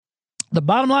The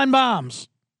Bottom Line Bombs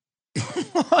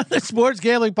on the Sports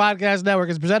Gambling Podcast Network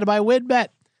is presented by WynnBET.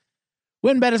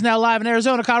 WynnBET is now live in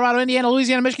Arizona, Colorado, Indiana,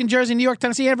 Louisiana, Michigan, Jersey, New York,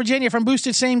 Tennessee, and Virginia. From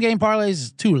boosted same-game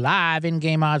parlays to live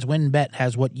in-game odds, WynnBET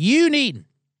has what you need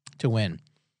to win.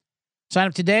 Sign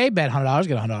up today, bet $100,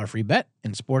 get a $100 free bet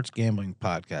in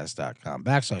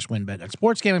sportsgamblingpodcast.com/WynnBET. That's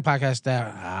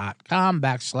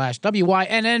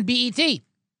sportsgamblingpodcast.com/WYNNBET.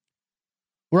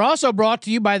 We're also brought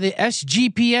to you by the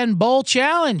SGPN Bowl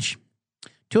Challenge.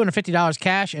 $250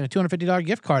 cash and a $250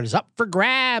 gift card is up for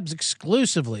grabs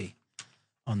exclusively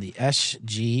on the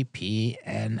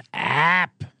SGPN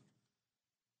app.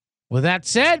 With that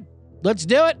said, let's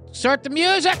do it. Start the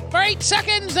music for 8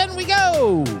 seconds, and we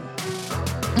go.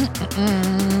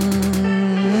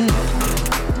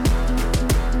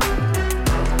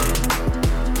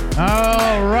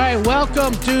 All right,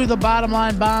 welcome to the Bottom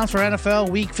Line Bombs for NFL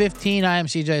Week 15. I am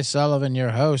CJ Sullivan, your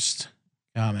host,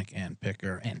 comic and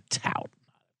picker and tout,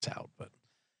 but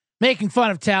making fun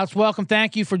of touts. Welcome,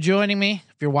 thank you for joining me.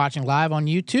 If you're watching live on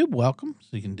YouTube, welcome.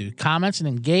 So you can do comments and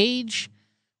engage,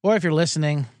 or if you're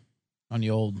listening on the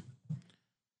old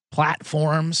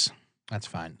platforms, that's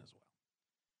fine as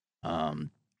well.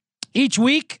 Each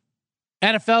week,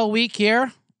 NFL week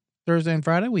here, Thursday and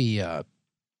Friday, we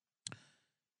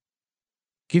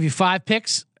give you 5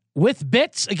 picks with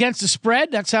bits against the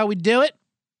spread. That's how we do it.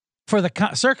 For the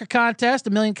Circa contest, the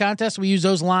million contest, we use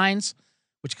those lines,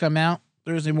 which come out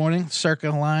Thursday morning,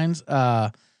 Circa lines.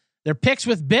 They're picks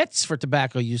with bits for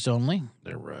tobacco use only.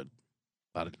 They're a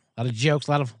lot of jokes,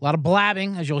 a lot of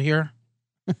blabbing, as you'll hear.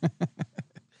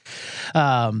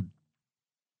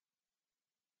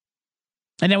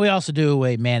 And then we also do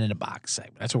a man in the box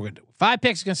segment. That's what we're going to do. 5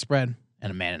 picks against spread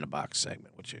and a man in the box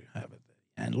segment, which you have it.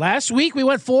 And last week we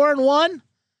went 4-1,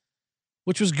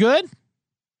 which was good.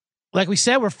 Like we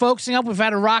said, we're focusing up. We've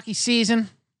had a rocky season,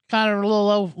 kind of a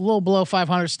little below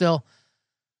 500 still.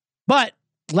 But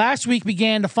last week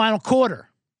began the final quarter.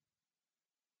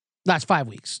 That's 5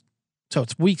 weeks. So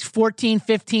it's weeks 14,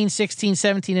 15, 16,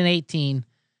 17, and 18.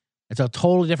 It's a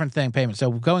totally different thing, payment. So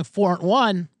going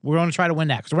 4-1, we're going to try to win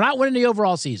that because we're not winning the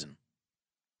overall season.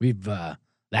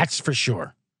 That's for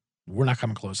sure. We're not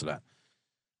coming close to that.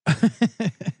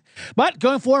 But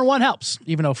going 4-1 helps,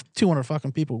 even though 200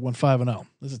 fucking people went 5-0.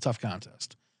 This is a tough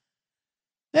contest.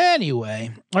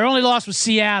 Anyway, our only loss was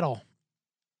Seattle,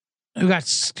 who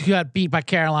got beat by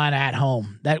Carolina at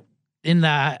home. I'm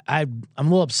a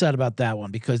little upset about that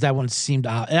one because that seemed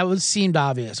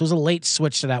obvious. It was a late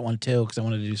switch to that one too because I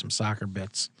wanted to do some soccer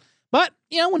bits. But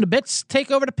when the bits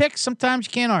take over the picks, sometimes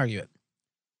you can't argue it.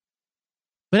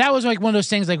 But that was like one of those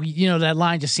things, like that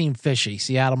line just seemed fishy.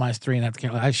 Seattle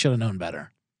 -3.5. I should have known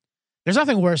better. There's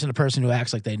nothing worse than a person who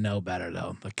acts like they know better,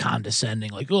 though. Like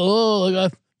condescending, like, you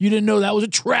didn't know that was a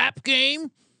trap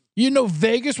game? You didn't know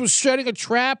Vegas was setting a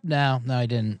trap? No, I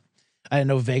didn't. I didn't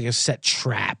know Vegas set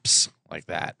traps like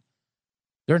that.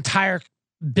 Their entire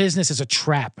business is a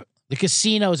trap. The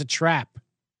casino is a trap.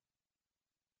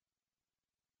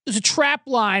 It's a trap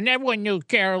line. Everyone knew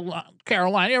Carolina.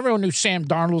 Everyone knew Sam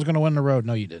Darnold was going to win the road.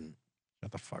 No, you didn't.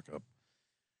 Shut the fuck up.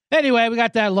 Anyway, we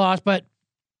got that loss. But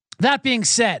that being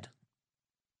said,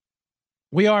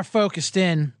 we are focused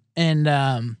in, and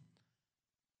we're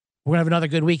gonna have another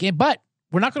good weekend. But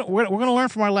we're gonna learn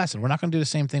from our lesson. We're not gonna do the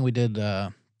same thing we did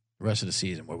the rest of the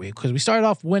season, because we started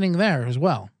off winning there as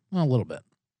well, a little bit.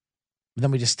 But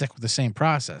then we just stick with the same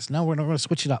process. No, we're not gonna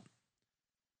switch it up.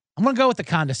 I'm going to go with the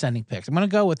condescending picks. I'm going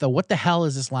to go with the what the hell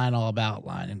is this line all about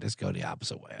line and just go the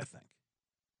opposite way, I think.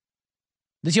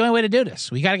 This is the only way to do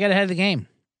this. We got to get ahead of the game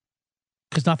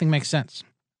because nothing makes sense.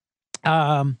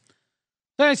 Like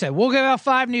I said, we'll give out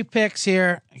 5 new picks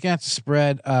here against the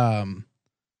spread. And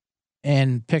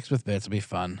picks with bits will be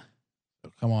fun.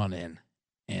 So come on in.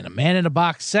 And a man in the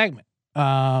box segment.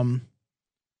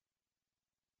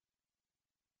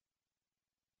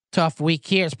 Tough week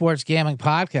here at Sports Gambling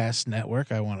Podcast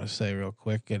Network, I want to say real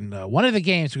quick. And one of the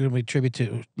games we're going to be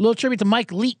a little tribute to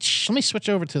Mike Leach. Let me switch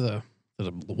over to the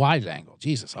wide angle.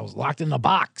 Jesus, I was locked in the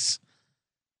box.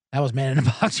 That was man in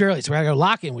the box early. So we got to go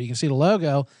lock in where you can see the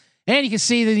logo and you can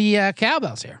see the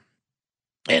cowbells here.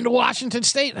 And the Washington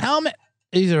State helmet.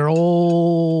 These are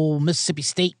old Mississippi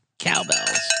State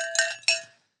cowbells.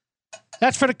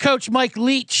 That's for the coach, Mike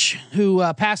Leach, who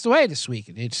passed away this week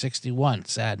at age 61.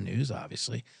 Sad news,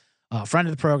 obviously. Friend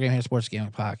of the program here at Sports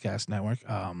Gambling Podcast Network.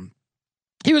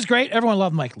 He was great. Everyone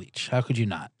loved Mike Leach. How could you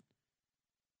not?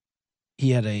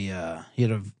 He was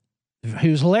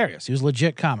hilarious. He was a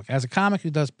legit comic. As a comic who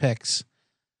does picks,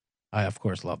 I of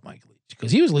course love Mike Leach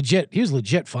because he was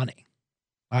legit funny.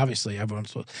 Obviously,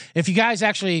 everyone's. If you guys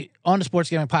actually on the Sports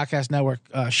Gambling Podcast Network,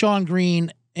 Sean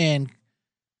Green and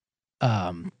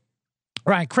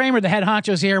Ryan Kramer, the head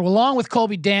honcho's here, along with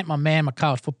Colby Dant, my man, my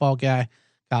college football guy,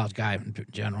 college guy in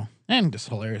general, and just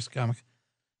hilarious comic.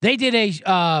 They did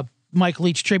a Mike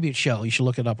Leach tribute show. You should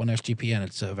look it up on SGPN.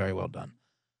 It's very well done.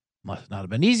 Must not have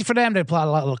been easy for them. They plot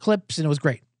a lot of little clips, and it was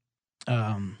great.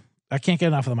 I can't get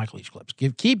enough of the Mike Leach clips.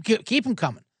 Keep them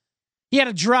coming. He had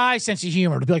a dry sense of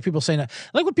humor. To be like people say,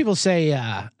 like what people say.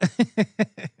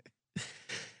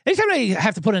 Anytime they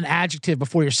have to put an adjective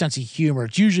before your sense of humor,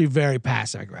 it's usually very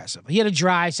passive aggressive. He had a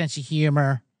dry sense of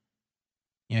humor.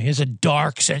 You know, he has a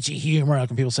dark sense of humor.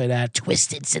 Like when people say that,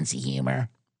 twisted sense of humor.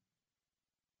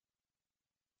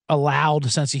 A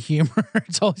loud sense of humor.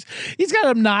 He's got an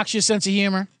obnoxious sense of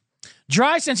humor.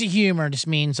 Dry sense of humor just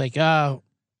means like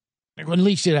when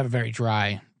Leach did have a very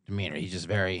dry demeanor. He's just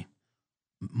very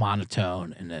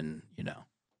monotone and then,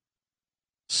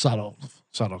 subtle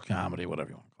comedy,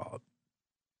 whatever you want to call it.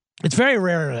 It's very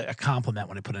rare a compliment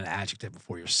when they put an adjective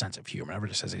before your sense of humor.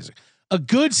 Everybody says he's a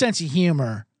good sense of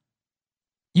humor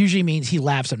usually means he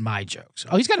laughs at my jokes.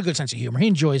 Oh, he's got a good sense of humor. He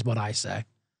enjoys what I say.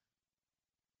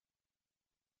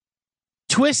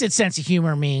 Twisted sense of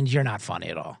humor means you're not funny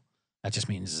at all. That just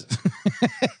means,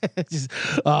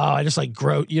 I just like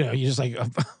you just like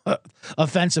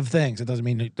offensive things. It doesn't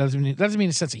mean a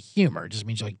sense of humor. It just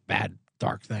means you like bad,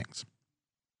 dark things.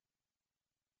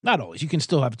 Not always. You can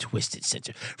still have a twisted sense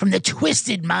from the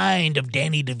twisted mind of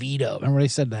Danny DeVito. Remember they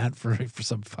said that for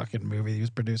some fucking movie he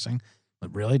was producing?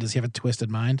 But really, does he have a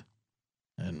twisted mind?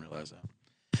 I didn't realize that.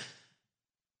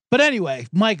 But anyway,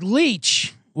 Mike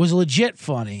Leach was legit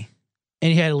funny,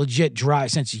 and he had a legit dry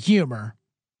sense of humor.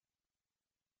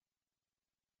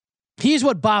 He's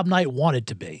what Bob Knight wanted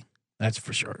to be. That's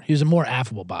for sure. He was a more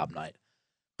affable Bob Knight.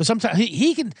 But sometimes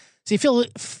he can see.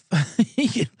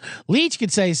 Leach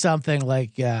could say something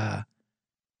like, your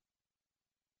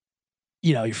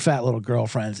fat little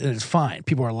girlfriends, and it's fine.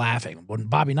 People are laughing. When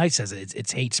Bobby Knight says it,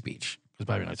 it's hate speech because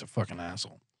Bobby Knight's a fucking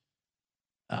asshole.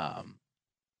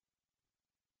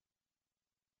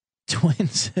 Twin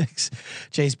Six,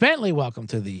 Chase Bentley, welcome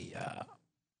to the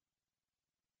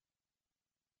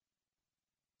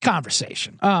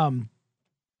conversation.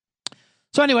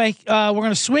 So anyway, we're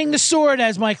going to swing the sword,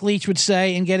 as Mike Leach would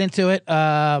say, and get into it.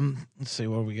 Let's see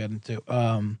what we got into.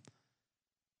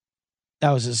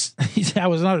 That was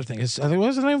another thing. I think what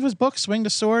was the name of his book? Swing the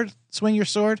Sword, Swing Your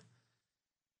Sword.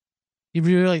 He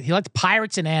liked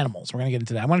pirates and animals. We're going to get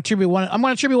into that. I'm going to attribute one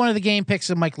of the game picks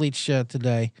of Mike Leach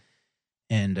today,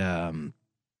 and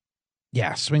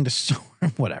swing the sword.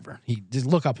 Whatever. He just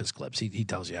look up his clips. He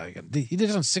tells you how he did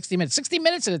this on 60 Minutes. 60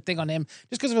 Minutes of a thing on him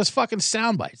just because of his fucking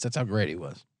sound bites. That's how great he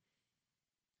was.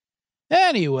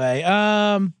 Anyway,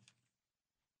 let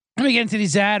me get into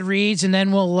these ad reads and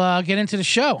then we'll get into the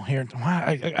show here.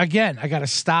 I got to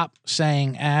stop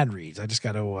saying ad reads. I just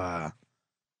got to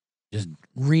just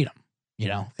read them.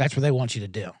 That's what they want you to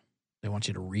do. They want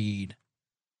you to read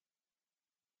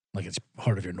like it's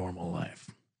part of your normal life.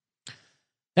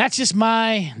 That's just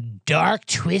my dark,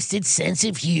 twisted sense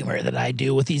of humor that I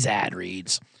do with these ad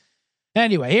reads.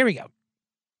 Anyway, here we go.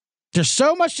 There's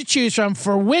so much to choose from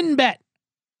for WynnBET.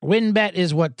 WynnBET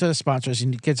is what sponsors.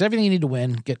 It gets everything you need to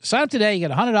win. Sign up today. You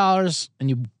get $100, and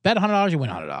you bet $100, you win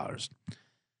 $100. All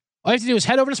you have to do is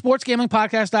head over to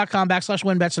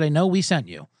sportsgamblingpodcast.com/WynnBET so they know we sent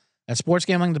you. That's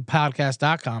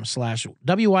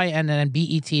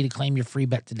sportsgamblingpodcast.com/WYNNBET to claim your free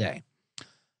bet today.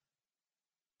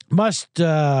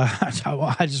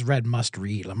 I just read must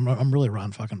read. I'm really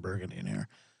Ron fucking Burgundy in here.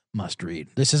 Must read.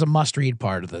 This is a must read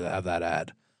part of that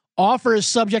ad. Offer is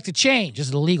subject to change. This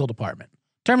is the legal department.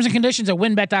 Terms and conditions at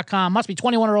WynnBET.com. Must be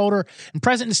 21 or older and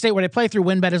present in the state where they play through.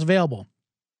 WynnBET is available.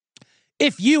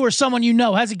 If you or someone you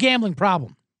know has a gambling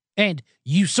problem, and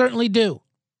you certainly do,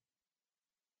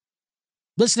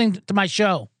 listening to my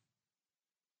show,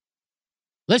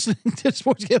 listening to the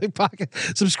Sports Gambling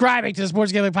Podcast, subscribing to the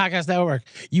Sports Gambling Podcast Network,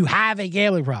 you have a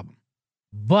gambling problem.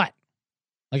 But,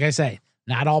 like I say,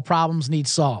 not all problems need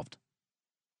solved.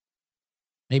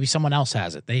 Maybe someone else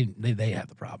has it. They have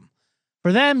the problem.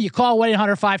 For them, you call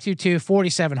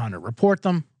 1-800-522-4700. Report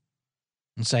them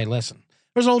and say, listen,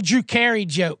 there's an old Drew Carey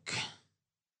joke.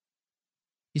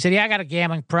 He said, I got a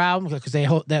gambling problem because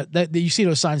you see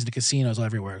those signs in the casinos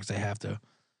everywhere because they have to. If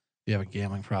you have a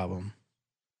gambling problem.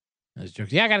 There's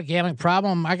jokes. I got a gambling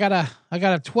problem. I got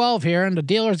a 12 here, and the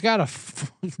dealer's got a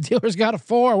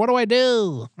 4. What do I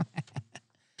do?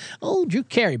 Oh, Drew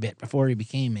Carey bit before he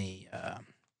became a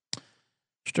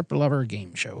stripper lover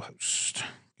game show host.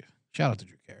 Shout out to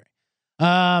Drew Carey.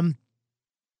 One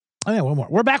more.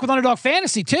 We're back with Underdog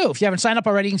Fantasy too. If you haven't signed up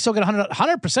already, you can still get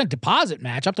 100% deposit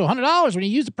match up to $100 when you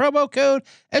use the promo code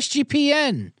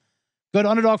SGPN. Go to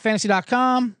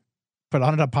UnderdogFantasy.com. for the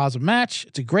 $100 positive match.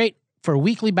 It's a great for a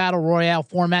weekly battle royale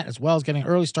format, as well as getting an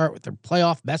early start with their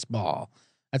playoff best ball.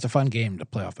 That's a fun game to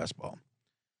playoff best ball.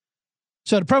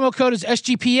 So the promo code is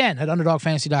SGPN at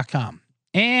UnderdogFantasy.com.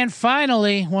 And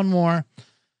finally, one more.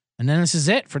 And then this is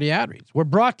it for the ad reads. We're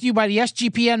brought to you by the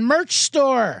SGPN merch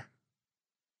store.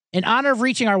 In honor of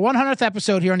reaching our 100th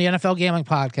episode here on the NFL Gambling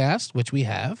Podcast, which we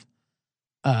have,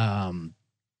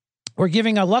 we're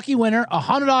giving a lucky winner a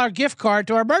 $100 gift card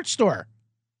to our merch store.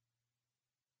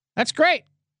 That's great.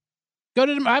 Go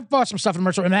to I've bought some stuff in the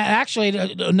merch store. And actually,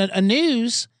 a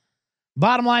news,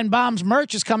 Bottom Line Bombs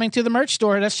merch is coming to the merch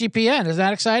store at SGPN. Is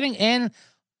that exciting? And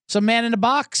some Man in the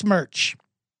Box merch.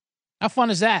 How fun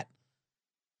is that?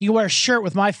 You can wear a shirt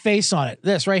with my face on it.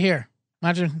 This right here.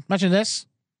 Imagine this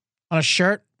on a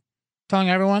shirt, telling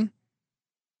everyone.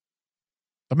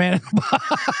 The Man in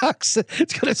the Box.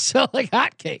 It's going to sell like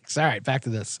hotcakes. All right, back to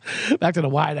this. Back to the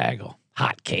wide angle.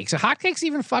 Hotcakes. Are hotcakes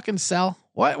even fucking sell?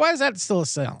 Why is that still a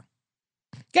sale?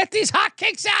 Get these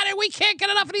hotcakes out here. We can't get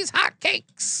enough of these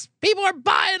hotcakes. People are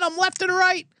buying them left and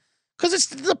right because it's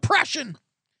the depression.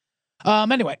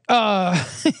 Anyway,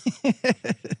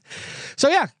 so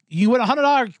yeah, you win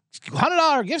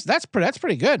 $100 gifts. That's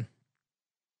pretty good.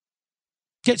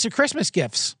 Get some Christmas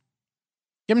gifts.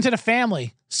 Give them to the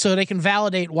family so they can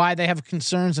validate why they have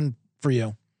concerns for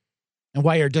you and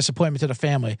why you're a disappointment to the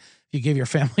family. You give your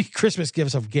family Christmas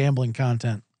gifts of gambling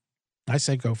content. I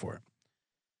say go for it.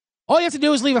 All you have to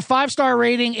do is leave a 5-star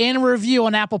rating and a review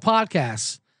on Apple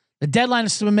Podcasts. The deadline to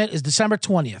submit is December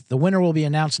 20th. The winner will be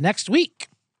announced next week.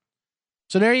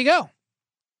 So there you go.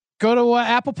 Go to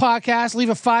Apple Podcasts, leave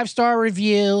a 5-star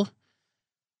review.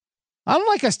 I don't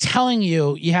like us telling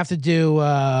you have to do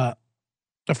a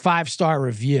 5-star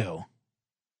review.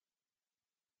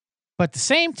 But at the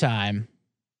same time,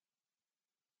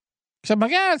 because I'm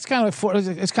like, it's kind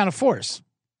of forced.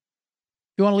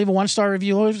 You want to leave a 1-star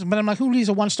review? But I'm like, who leaves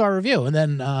a 1-star review? And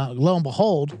then lo and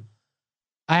behold,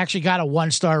 I actually got a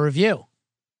 1-star review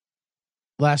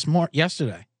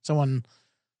yesterday. Someone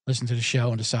listened to the show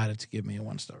and decided to give me a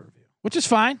 1-star review, which is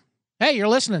fine. Hey, you're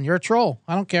listening. You're a troll.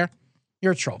 I don't care.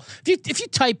 You're a troll. If you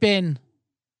type in,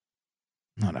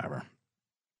 whatever.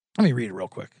 Let me read it real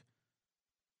quick.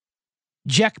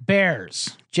 Jec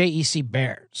Bears, Jec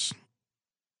Bears,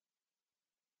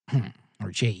 or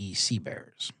Jec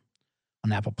Bears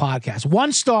on Apple Podcasts.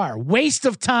 1 star. Waste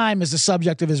of time is the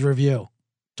subject of his review.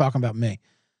 Talking about me.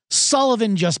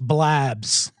 Sullivan just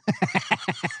blabs.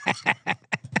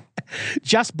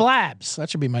 Just blabs. That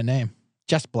should be my name.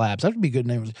 Just blabs. That would be a good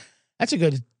name. That's a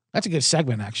good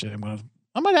segment, actually.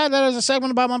 I might add that as a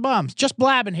segment about my bombs. Just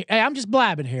blabbing here. Hey, I'm just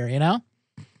blabbing here, you know?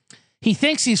 He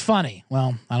thinks he's funny.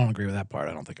 Well, I don't agree with that part.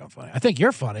 I don't think I'm funny. I think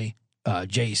you're funny,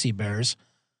 JEC Bears,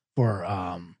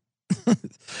 for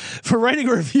for writing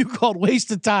a review called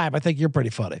Waste of Time. I think you're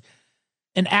pretty funny.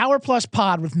 An hour-plus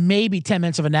pod with maybe 10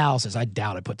 minutes of analysis. I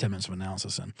doubt I put 10 minutes of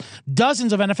analysis in.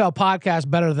 Dozens of NFL podcasts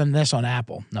better than this on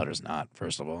Apple. No, there's not,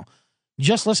 first of all.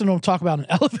 Just listen to him talk about an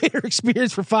elevator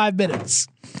experience for 5 minutes.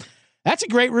 That's a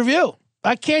great review.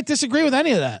 I can't disagree with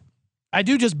any of that. I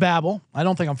do just babble. I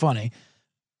don't think I'm funny.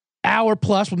 Hour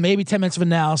plus with maybe 10 minutes of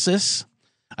analysis.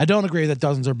 I don't agree that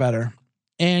dozens are better.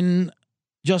 And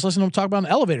just listen to him talk about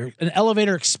an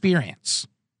elevator experience.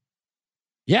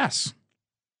 Yes.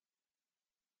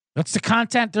 That's the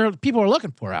content people are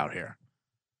looking for out here.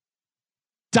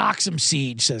 Doxum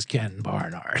Siege, says Ken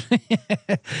Barnard.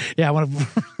 Yeah, I want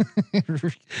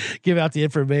to give out the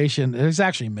information. It's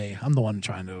actually me. I'm the one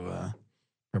trying to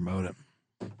promote it.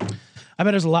 I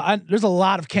bet there's a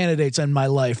lot of candidates in my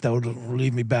life that would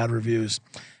leave me bad reviews.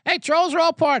 Hey, trolls are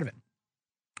all part of it.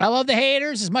 I love the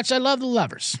haters as much as I love the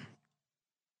lovers.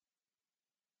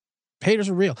 Haters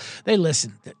are real. They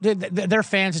listen. They're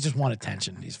fans that just want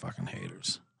attention. These fucking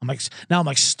haters. I'm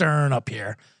like Stern up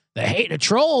here. The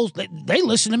trolls. They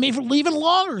listen to me for even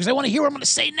longer because they want to hear what I'm going to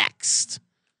say next.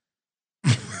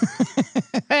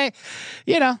 Hey,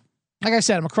 like I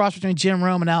said, I'm a cross between Jim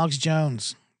Rome and Alex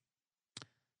Jones.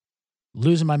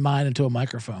 Losing my mind into a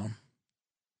microphone.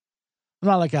 I'm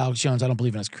not like Alex Jones. I don't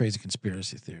believe in his crazy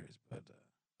conspiracy theories, but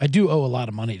I do owe a lot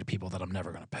of money to people that I'm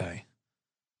never going to pay.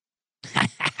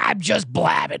 I'm just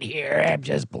blabbing here. I'm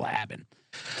just blabbing.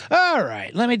 All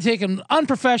right. Let me take an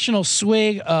unprofessional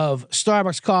swig of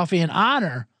Starbucks coffee in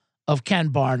honor of Ken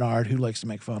Barnard, who likes to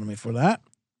make fun of me for that.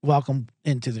 Welcome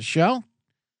into the show.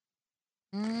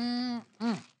 And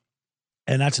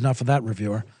that's enough of that,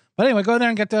 reviewer. But anyway, go there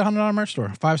and get the $100 merch store.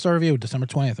 5-star review, December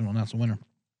 20th, and we'll announce the winner.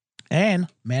 And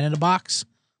Man in the Box,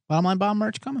 Bottom Line Bomb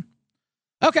merch coming.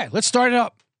 Okay, let's start it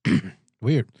up.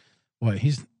 Weird. Boy,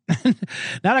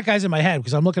 Now that guy's in my head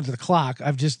because I'm looking at the clock.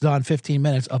 I've just done 15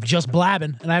 minutes of just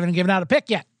blabbing, and I haven't given out a pick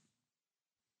yet.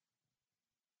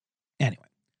 Anyway,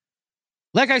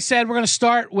 like I said, we're going to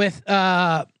start with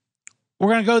we're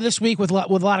going to go this week with a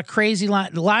lot of crazy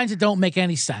lines that don't make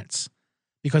any sense,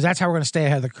 because that's how we're going to stay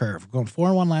ahead of the curve. We're going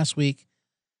 4-1 last week.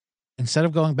 Instead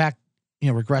of going back,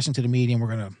 regressing to the median, we're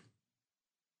going to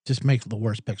just make the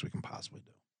worst picks we can possibly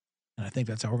do. And I think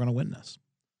that's how we're going to win this.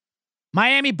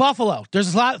 Miami Buffalo.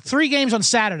 There's 3 games on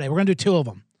Saturday. We're going to do 2 of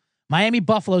them. Miami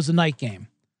Buffalo's the night game.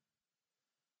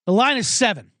 The line is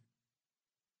 7.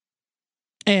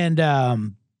 And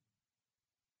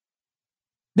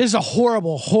this is a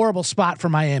horrible, horrible spot for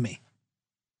Miami.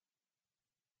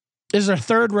 This is their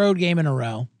 3rd road game in a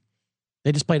row.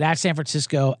 They just played at San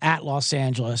Francisco, at Los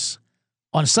Angeles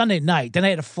on Sunday night. Then they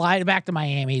had to fly back to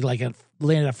Miami, landed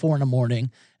at 4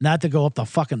 a.m. Not to go up to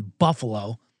fucking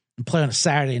Buffalo and play on a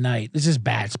Saturday night. This is a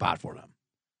bad spot for them.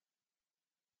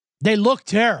 They look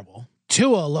terrible.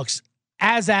 Tua looks,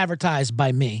 as advertised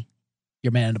by me,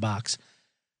 your man in the box,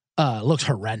 looks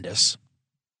horrendous.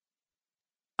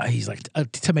 He's like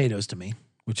tomatoes to me,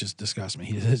 which just disgusts me.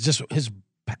 His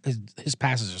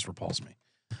passes just repulse me.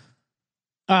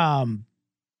 And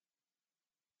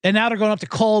now they're going up to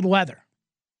cold weather.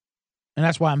 And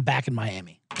that's why I'm back in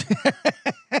Miami.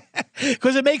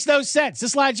 Because it makes no sense.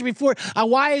 This line should be 4.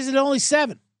 Why is it only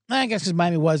 7? I guess because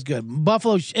Miami was good.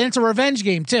 Buffalo, and it's a revenge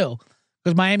game too,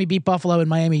 because Miami beat Buffalo in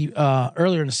Miami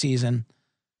earlier in the season,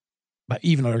 but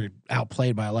even though they're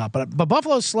outplayed by a lot. But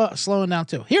Buffalo's slowing down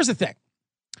too. Here's the thing.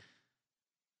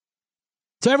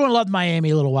 So everyone loved Miami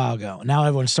a little while ago. Now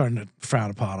everyone's starting to frown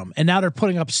upon them, and now they're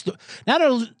putting up. Now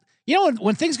they're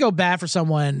when things go bad for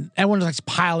someone, everyone's like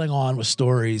piling on with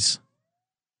stories.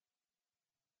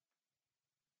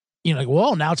 Like,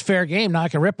 whoa, now it's fair game. Now I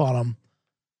can rip on him.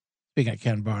 Speaking of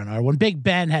Ken Barnard, when Big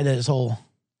Ben had his whole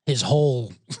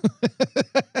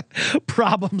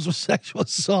problems with sexual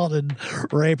assault and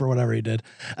rape or whatever he did,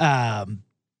 that's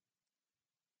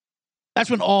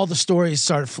when all the stories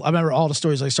started. I remember all the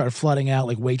stories started flooding out,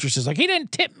 like waitresses, like, he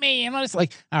didn't tip me, and I was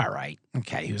like, all right,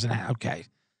 okay, he was okay.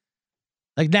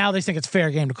 Like, now they think it's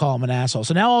fair game to call him an asshole.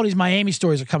 So now all these Miami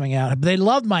stories are coming out. They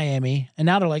loved Miami, and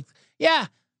now they're like, yeah.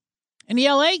 In the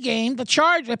LA game, they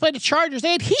played the Chargers.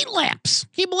 They had heat lamps.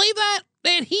 Can you believe that?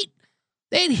 They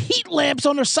had heat lamps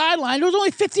on their sideline. It was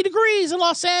only 50 degrees in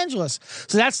Los Angeles.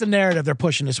 So that's the narrative they're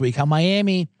pushing this week. How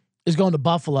Miami is going to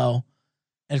Buffalo,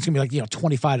 and it's gonna be like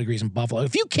 25 degrees in Buffalo.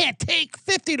 If you can't take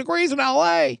 50 degrees in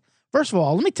LA, first of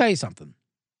all, let me tell you something.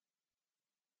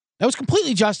 That was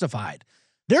completely justified.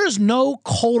 There is no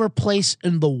colder place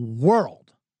in the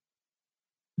world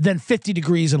than 50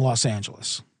 degrees in Los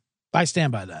Angeles. I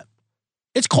stand by that.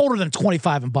 It's colder than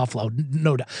 25 in Buffalo,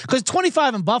 no doubt. Because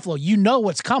 25 in Buffalo, you know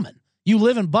what's coming. You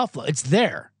live in Buffalo. It's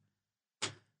there.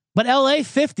 But LA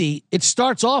 50, it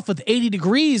starts off with 80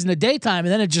 degrees in the daytime,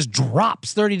 and then it just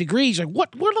drops 30 degrees. You're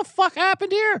like, what the fuck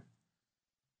happened here?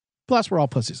 Plus, we're all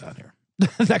pussies out here.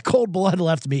 That cold blood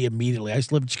left me immediately. I used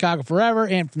to live in Chicago forever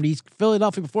and from East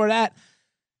Philadelphia before that.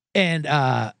 And,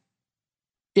 I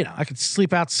could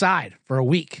sleep outside for a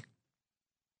week.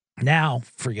 Now,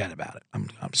 forget about it. I'm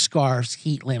scarves,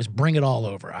 heat lamps, bring it all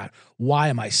over. Why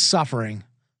am I suffering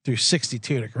through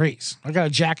 62 degrees? I got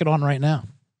a jacket on right now.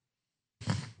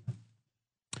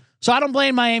 So I don't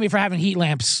blame Miami for having heat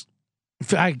lamps.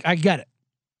 I get it.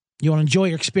 You want to enjoy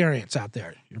your experience out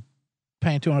there. You're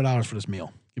paying $200 for this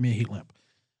meal. Give me a heat lamp.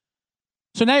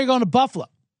 So now you're going to Buffalo.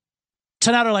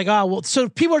 So now they're like, oh, well, so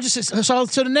people are just, so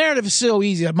the narrative is so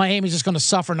easy that Miami's just going to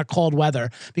suffer in the cold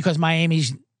weather because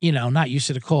Miami's, not used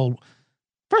to the cold.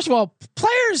 First of all,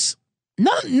 players,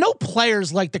 no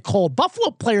players like the cold. Buffalo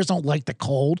players don't like the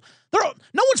cold. No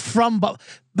one's from,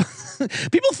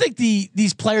 people think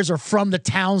these players are from the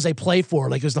towns they play for.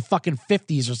 Like it was the fucking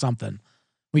 50s or something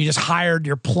where you just hired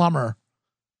your plumber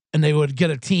and they would get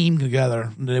a team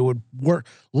together and they would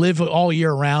live all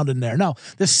year round in there. No,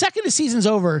 the second the season's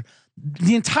over,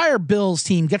 the entire Bills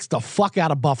team gets the fuck out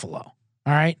of Buffalo. All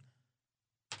right.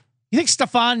 You think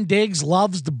Stephon Diggs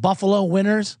loves the Buffalo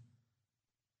Winners?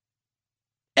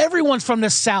 Everyone's from the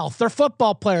South. They're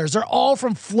football players. They're all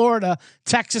from Florida,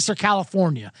 Texas, or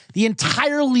California. The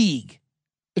entire league,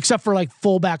 except for like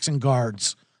fullbacks and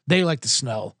guards. They like the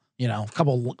snow, a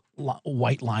couple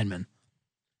white linemen.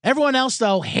 Everyone else,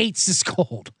 though, hates this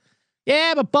cold.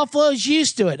 Yeah, but Buffalo's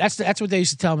used to it. That's what they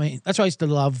used to tell me. That's what I used to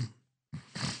love.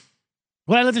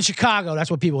 When I lived in Chicago,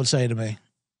 that's what people would say to me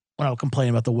when I would complain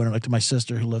about the winter, like to my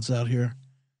sister who lives out here.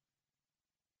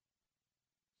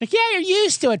 Like, yeah, you're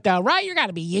used to it, though, right? You're got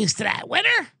to be used to that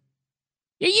winter.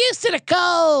 You're used to the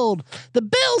cold. The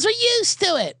Bills are used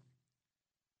to it.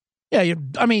 Yeah,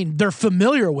 I mean, they're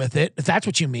familiar with it, if that's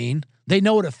what you mean. They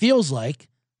know what it feels like.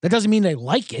 That doesn't mean they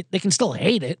like it. They can still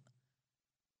hate it.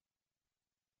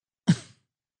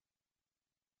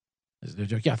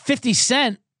 Yeah, 50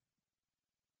 Cent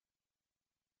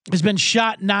has been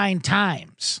shot 9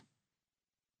 times.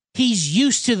 He's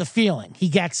used to the feeling. He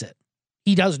gets it.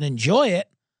 He doesn't enjoy it,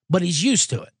 but he's used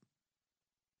to it.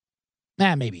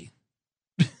 Maybe.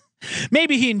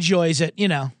 Maybe he enjoys it,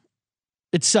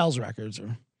 It sells records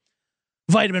or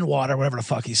vitamin water, whatever the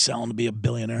fuck he's selling to be a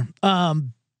billionaire. Well,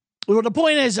 the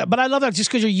point is, but I love that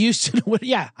just because you're used to the winner.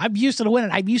 Yeah, I'm used to the winner.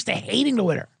 I'm used to hating the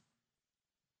winner.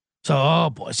 So, oh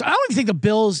boy. So I don't even think the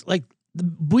Bills,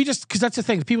 because that's the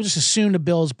thing. People just assume the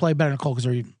Bills play better than Colts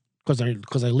because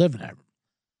they live there.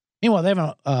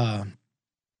 Meanwhile,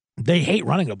 they hate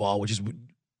running the ball, which is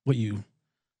what you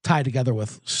tie together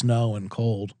with snow and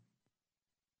cold.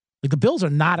 The Bills are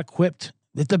not equipped.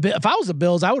 If I was the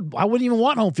Bills, I wouldn't even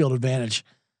want home field advantage.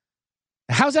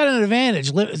 How's that an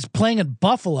advantage? It's playing in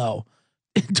Buffalo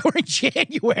during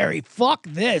January. Fuck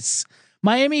this.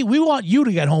 Miami, we want you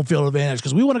to get home field advantage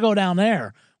because we want to go down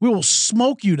there. We will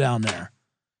smoke you down there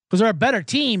because they're a better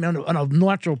team on a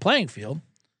natural playing field.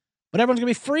 But everyone's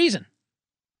going to be freezing.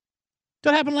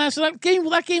 What happened last night?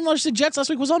 That game versus the Jets last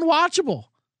week was unwatchable.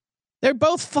 They're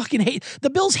both fucking hate. The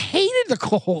Bills hated the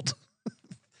cold.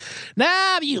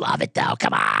 Nah, but you love it though.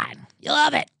 Come on. You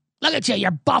love it. Look at you. You're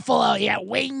Buffalo. You got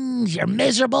wings. You're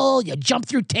miserable. You jump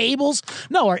through tables.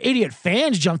 No, our idiot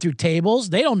fans jump through tables.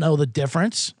 They don't know the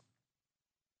difference.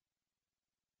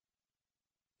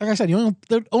 Like I said,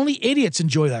 only idiots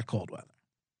enjoy that cold weather.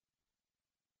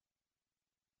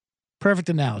 Perfect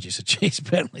analogy, said Chase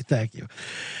Bentley. Thank you.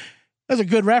 That's a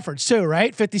good reference too,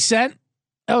 right? 50 Cent.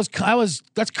 That's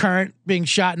current, being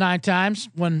shot 9 times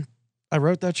when I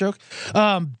wrote that joke.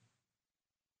 But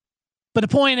the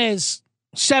point is,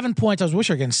 7 points. I wish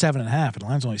I were getting 7.5. The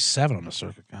line's only 7 on the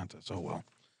circuit contest. Oh well.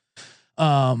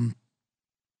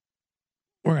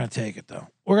 We're gonna take it though.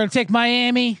 We're gonna take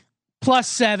Miami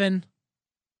 +7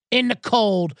 in the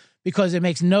cold because it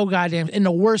makes no goddamn in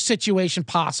the worst situation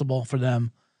possible for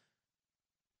them.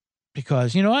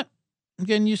 Because you know what? I'm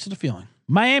getting used to the feeling.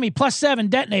 Miami +7,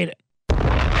 detonate it.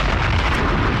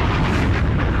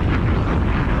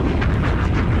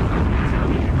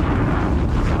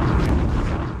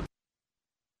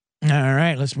 All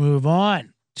right, let's move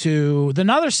on to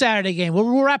another Saturday game.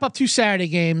 We'll wrap up 2 Saturday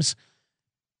games.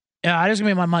 This is going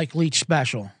to be my Mike Leach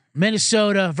special.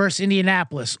 Minnesota versus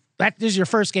Indianapolis. This is your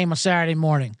first game on Saturday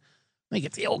morning. Let me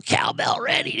get the old cowbell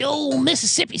ready. The old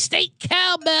Mississippi State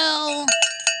cowbell.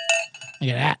 Look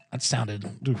at that. That sounded,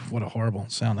 what a horrible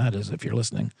sound that is if you're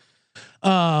listening.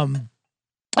 Like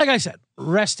I said,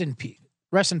 rest in peace.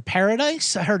 Rest in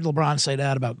paradise. I heard LeBron say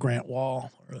that about Grant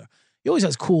Wall. He always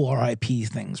has cool RIP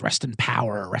things. Rest in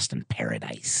power. Rest in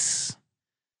paradise.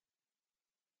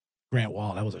 Grant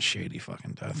Wall, that was a shady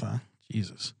fucking death, huh?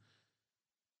 Jesus.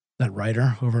 That writer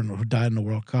who died in the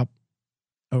World Cup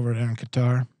over there in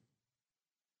Qatar.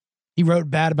 He wrote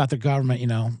bad about the government,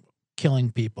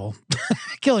 killing people,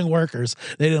 killing workers.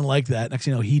 They didn't like that. Next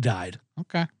thing you know, he died.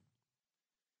 Okay.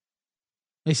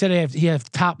 They said he had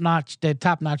top-notch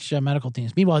medical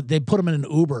teams. Meanwhile, they put him in an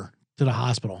Uber to the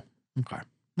hospital. Okay.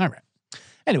 All right.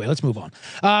 Anyway, let's move on.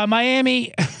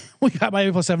 Miami, we got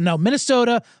Miami +7. No,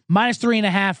 Minnesota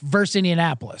 -3.5 versus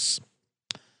Indianapolis.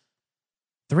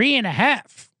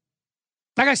 3.5.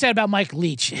 Like I said about Mike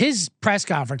Leach, his press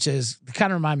conferences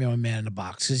kind of remind me of a Man in the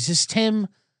Box. It's just him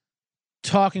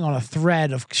talking on a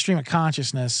thread of stream of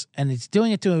consciousness, and he's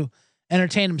doing it to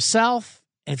entertain himself.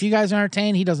 And if you guys are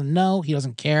entertained, he doesn't know. He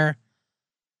doesn't care.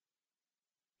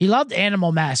 He loved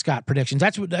animal mascot predictions.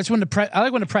 That's when I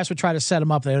like when the press would try to set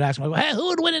him up. They would ask him, hey, who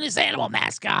would win in this animal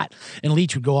mascot? And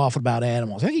Leach would go off about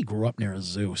animals. I think he grew up near a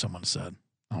zoo, someone said.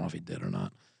 I don't know if he did or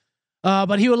not.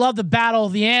 But he would love the battle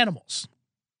of the animals.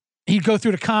 He'd go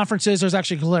through the conferences. There's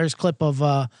actually a hilarious clip of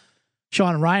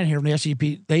Sean and Ryan here from the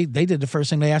SGP. They did the first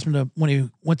thing. They asked him to, when he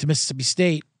went to Mississippi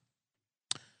State,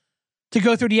 to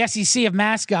go through the SEC of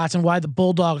mascots and why the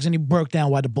Bulldogs, and he broke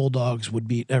down why the Bulldogs would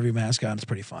beat every mascot. It's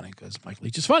pretty funny because Mike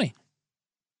Leach is funny.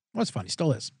 Well, it's funny,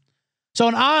 still is. So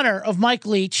in honor of Mike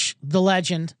Leach, the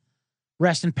legend,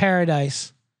 rest in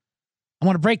paradise, I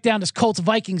want to break down this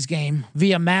Colts-Vikings game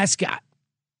via mascot.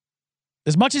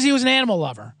 As much as he was an animal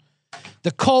lover,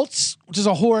 the Colts, which is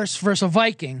a horse, versus a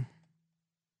Viking,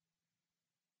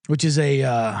 which is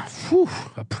a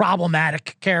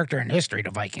problematic character in history, the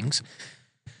Vikings.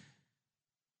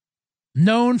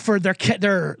 Known for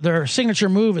their signature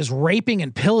move is raping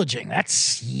and pillaging.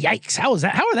 That's yikes. How is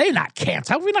that? How are they not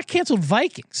canceled? How have we not canceled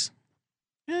Vikings?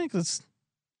 Yeah, because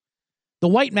The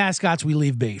white mascots we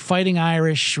leave be. Fighting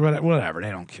Irish, whatever.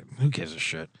 They don't care. Who gives a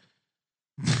shit?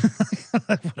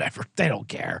 Whatever. They don't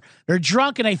care. They're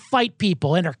drunk and they fight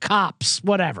people and they're cops.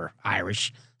 Whatever.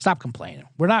 Irish. Stop complaining.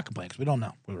 We're not complaining because we don't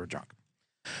know. We were drunk.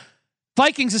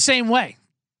 Vikings the same way.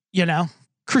 You know?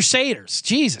 Crusaders.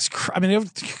 Jesus. I mean, they were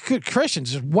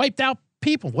Christians just wiped out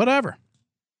people. Whatever.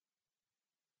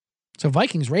 So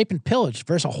Vikings rape and pillage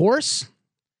versus a horse.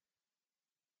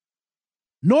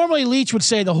 Normally Leach would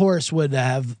say the horse would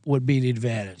be the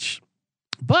advantage.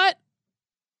 But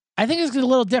I think it's a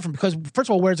little different because, first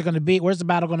of all, where's it going to be? Where's the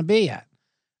battle going to be at?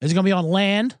 Is it going to be on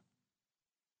land?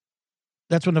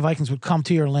 That's when the Vikings would come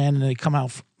to your land and they come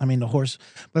out. The horse.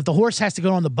 But if the horse has to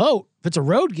go on the boat, if it's a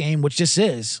road game, which this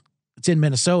is, it's in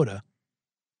Minnesota,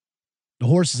 the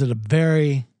horse is at a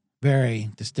very, very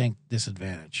distinct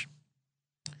disadvantage.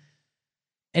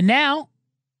 And now,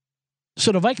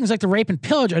 so the Vikings like to rape and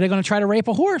pillage. Are they going to try to rape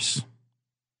a horse?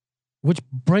 Which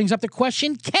brings up the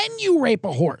question, can you rape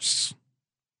a horse?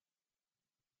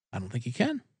 I don't think you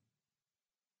can.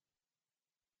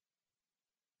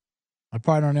 My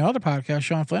partner on the other podcast,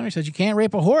 Sean Flannery, says you can't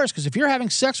rape a horse because if you're having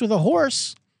sex with a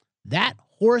horse, that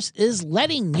horse is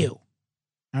letting you.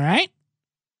 All right?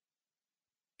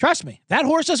 Trust me. That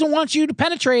horse doesn't want you to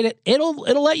penetrate it. It'll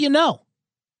let you know.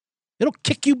 It'll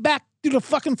kick you back through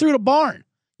the barn.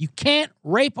 You can't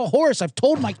rape a horse. I've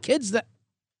told my kids that.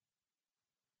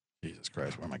 Jesus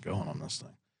Christ, where am I going on this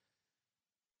thing?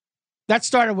 That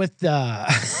started with yeah,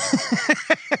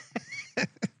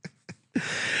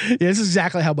 this is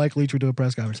exactly how Mike Leach would do a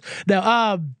press conference.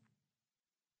 Now,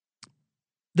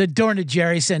 during the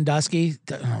Jerry Sandusky,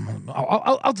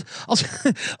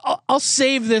 I'll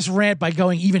save this rant by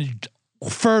going even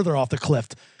further off the cliff.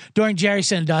 During Jerry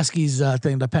Sandusky's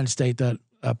thing, the Penn State, that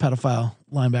pedophile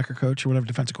linebacker coach or whatever,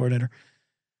 defensive coordinator.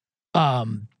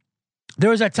 There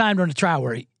was that time during the trial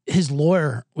where his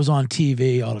lawyer was on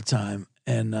TV all the time,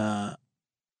 and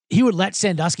he would let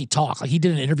Sandusky talk. Like he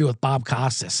did an interview with Bob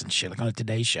Costas and shit, like on a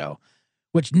Today Show,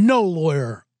 which no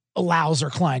lawyer allows their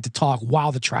client to talk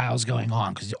while the trial's going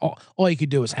on because all you could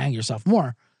do is hang yourself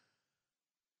more.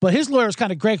 But his lawyer's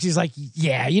kind of great because he's like,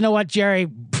 yeah, you know what, Jerry?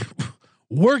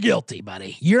 We're guilty,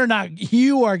 buddy.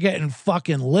 You are getting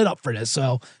fucking lit up for this.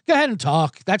 So go ahead and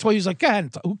talk. That's why he's like, go ahead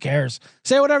and talk. Who cares?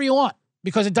 Say whatever you want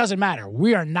because it doesn't matter.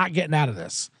 We are not getting out of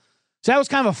this. So that was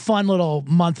kind of a fun little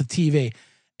month of TV.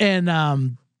 And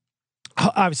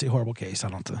obviously a horrible case. I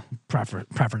don't have to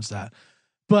preference that.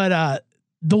 But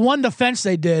the one defense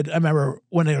they did, I remember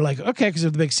when they were like, okay, because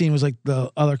the big scene was like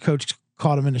the other coach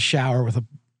caught him in the shower with a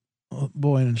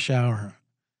boy in the shower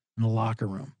in the locker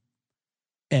room.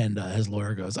 And his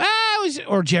lawyer goes,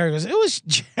 Jerry goes,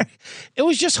 it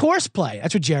was just horseplay.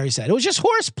 That's what Jerry said. It was just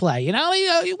horseplay. You know,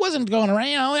 he wasn't going around.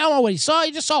 You know, I don't know what he saw.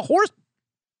 He just saw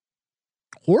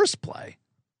horseplay.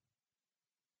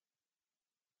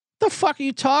 The fuck are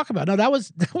you talking about? No, that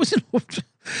was it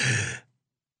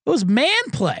was man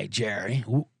play, Jerry.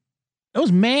 It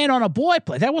was man on a boy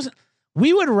play. That wasn't.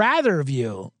 We would rather have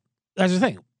you. That's the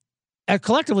thing.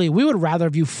 Collectively, we would rather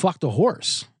have you fucked a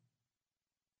horse.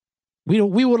 We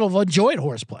would have enjoyed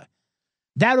horseplay.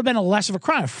 That would have been a less of a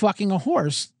crime, fucking a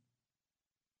horse,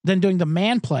 than doing the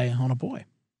man play on a boy.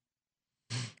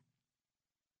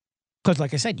 Because,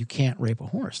 like I said, you can't rape a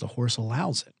horse. The horse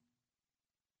allows it.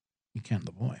 You can't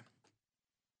the boy.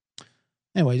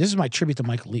 Anyway, this is my tribute to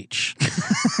Mike Leach.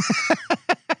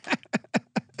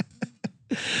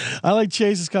 I like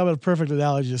Chase's comment, a perfect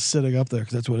analogy, just sitting up there,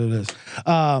 because that's what it is.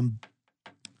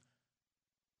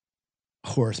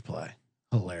 Horseplay.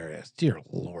 Hilarious. Dear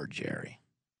Lord, Jerry.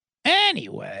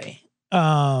 Anyway,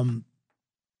 so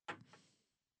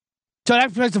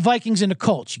that protects the Vikings and the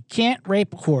Colts. You can't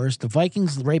rape a horse. The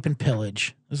Vikings rape and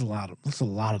pillage. That's a lot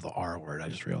of the R word. I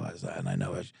just realized that, and I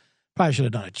know I probably should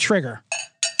have done a trigger.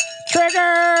 Trigger!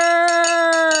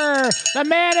 The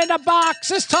man in the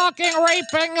box is talking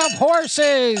raping of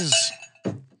horses.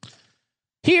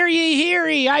 Hear ye, hear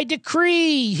ye, I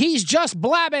decree. He's just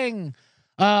blabbing.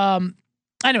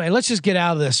 Anyway, let's just get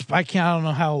out of this. I don't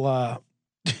know how, I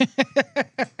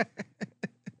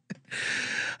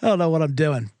don't know what I'm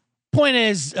doing. Point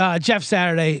is, Jeff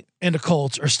Saturday and the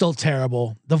Colts are still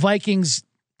terrible. The Vikings,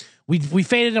 we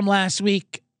faded them last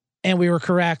week, and we were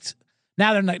correct.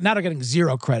 Now they're getting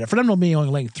zero credit. For them to be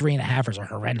only laying 3.5 is a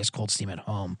horrendous Colts team at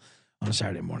home on a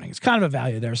Saturday morning. It's kind of a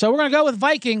value there. So we're going to go with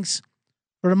Vikings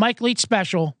for the Mike Leach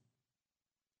special.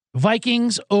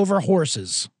 Vikings over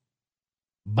horses.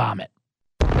 Bomb it.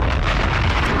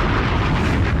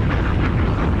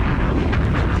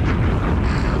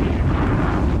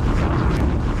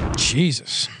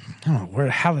 Jesus. I don't know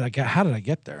how did I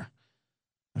get there?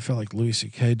 I felt like Louis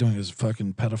C.K. doing his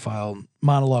fucking pedophile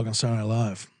monologue on Saturday Night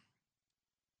Live.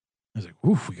 I was like,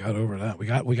 "Oof, we got over that. We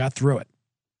got through it."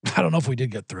 I don't know if we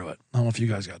did get through it. I don't know if you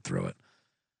guys got through it.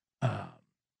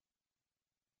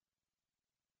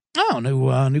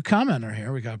 New commenter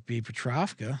here. We got B.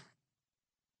 Petrovka.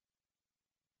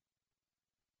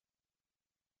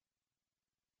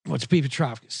 What's B.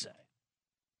 Petrovka say?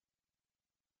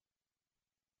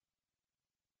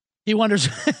 He wonders,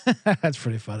 that's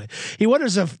pretty funny. He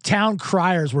wonders if town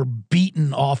criers were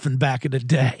beaten often back in the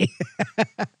day.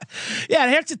 Yeah,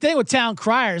 and here's the thing with town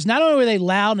criers. Not only were they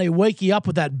loud and they wake you up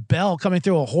with that bell coming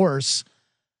through a horse,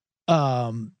 they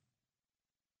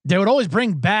would always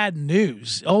bring bad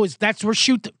news. Always, that's where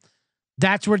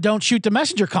Don't Shoot the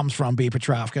Messenger comes from, B.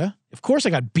 Petrovka. Of course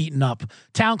I got beaten up.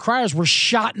 Town criers were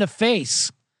shot in the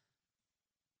face.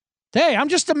 Hey, I'm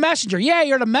just a messenger. Yeah,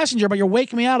 you're the messenger, but you're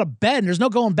waking me out of bed, and there's no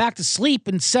going back to sleep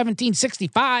in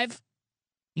 1765.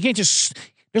 You can't just,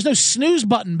 there's no snooze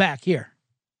button back here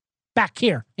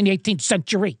in the 18th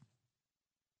century.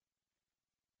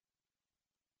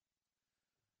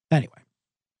 Anyway,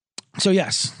 so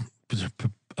yes,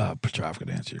 Petrovka,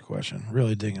 to answer your question,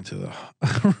 really dig into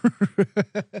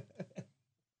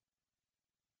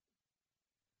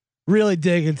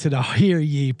the hear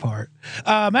ye part.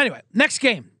 Anyway, next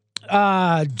game.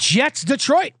 Jets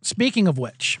Detroit. Speaking of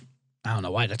which, I don't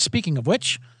know why that's speaking of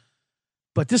which,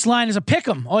 but this line is a pick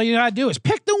 'em. All you gotta do is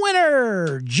pick the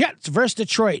winner. Jets versus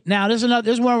Detroit. Now, this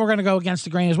is one we're gonna go against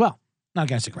the grain as well. Not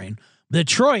against the grain.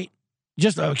 Detroit,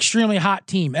 just an extremely hot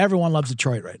team. Everyone loves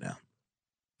Detroit right now.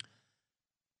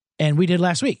 And we did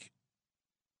last week.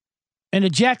 And the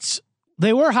Jets,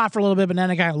 they were hot for a little bit, but then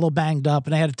they got a little banged up,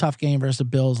 and they had a tough game versus the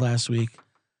Bills last week.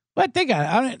 But they got,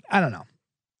 I don't know.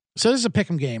 So this is a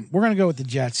pick'em game. We're going to go with the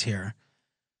Jets here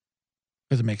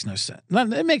because it makes no sense.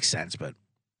 It makes sense, but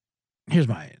here's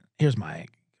my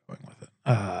going with it.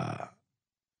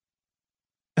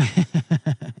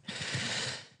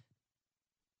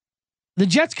 The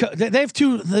Jets, they have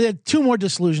two more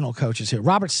disillusional coaches here.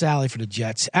 Robert Saleh for the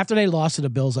Jets. After they lost to the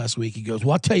Bills last week, he goes,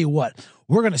 "Well, I'll tell you what,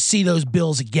 we're going to see those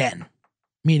Bills again,"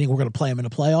 meaning we're going to play them in the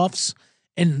playoffs.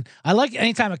 And I like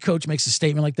anytime a coach makes a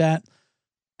statement like that.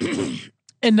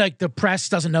 And like the press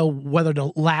doesn't know whether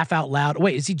to laugh out loud.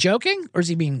 Wait, is he joking or is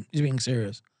he being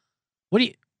serious? What do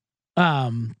you,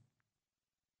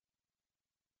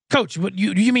 Coach? What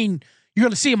you mean? You're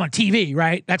going to see him on TV,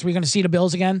 right? That's where you're going to see the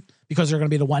Bills again because they're going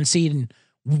to be the 1 seed, and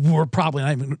you're probably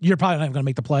not even going to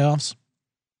make the playoffs.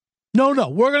 No,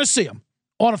 we're going to see them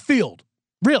on a field.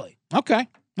 Really? Okay.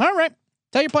 All right.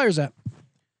 Tell your players that.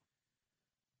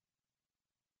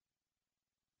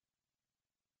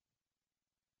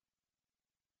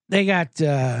 They got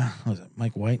what was it,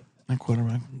 Mike White, my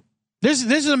quarterback. This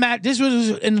is a match. This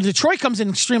was, and Detroit comes in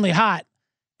extremely hot,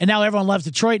 and now everyone loves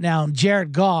Detroit now. And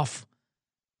Jared Goff.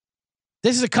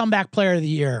 This is a comeback player of the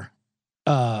year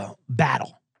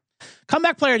battle.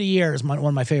 Comeback player of the year is one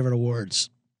of my favorite awards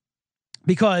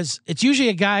because it's usually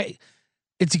a guy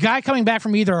coming back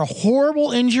from either a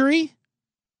horrible injury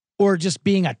or just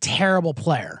being a terrible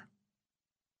player.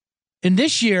 And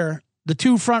this year, the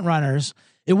two front runners.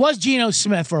 It was Geno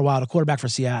Smith for a while, the quarterback for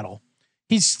Seattle.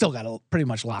 He's still got it pretty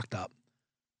much locked up.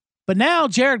 But now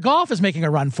Jared Goff is making a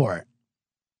run for it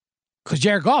because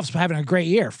Jared Goff's having a great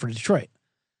year for Detroit.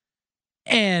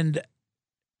 And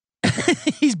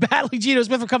he's battling Geno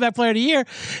Smith for comeback player of the year.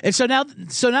 And so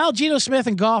now Geno Smith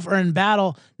and Goff are in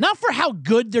battle, not for how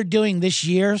good they're doing this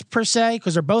year per se,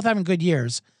 because they're both having good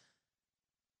years.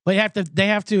 But they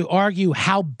have to argue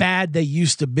how bad they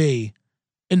used to be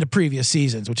in the previous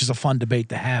seasons, which is a fun debate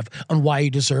to have on why you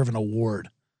deserve an award.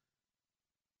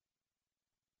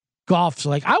 Goff's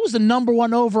like, I was the number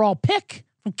 1 overall pick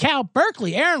from Cal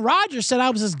Berkeley. Aaron Rodgers said I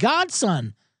was his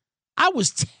godson. I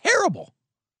was terrible.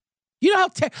 You know how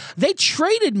they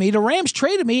traded me, the Rams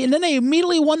traded me, and then they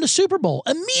immediately won the Super Bowl.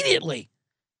 Immediately.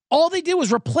 All they did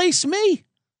was replace me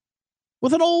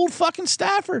with an old fucking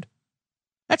Stafford.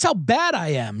 That's how bad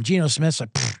I am. Geno Smith's like,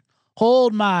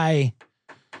 hold my...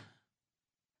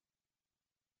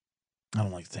 I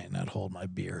don't like saying that, hold my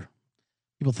beer.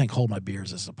 People think hold my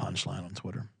beers is a punchline on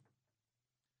Twitter.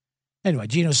 Anyway,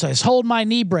 Geno says, hold my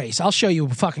knee brace. I'll show you a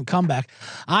fucking comeback.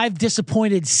 I've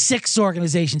disappointed 6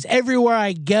 organizations. Everywhere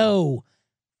I go,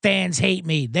 fans hate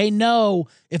me. They know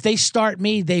if they start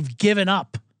me, they've given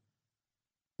up.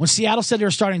 When Seattle said they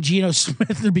were starting Geno Smith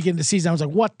at the beginning of the season, I was like,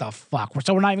 what the fuck?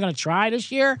 So we're not even going to try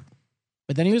this year?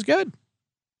 But then he was good.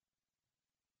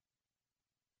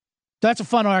 That's a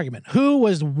fun argument. Who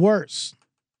was worse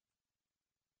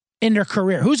in their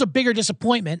career? Who's a bigger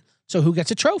disappointment? So who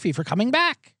gets a trophy for coming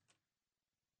back?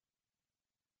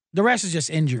 The rest is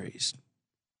just injuries.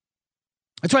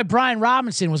 That's why Brian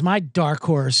Robinson was my dark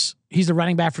horse. He's the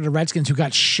running back for the Redskins who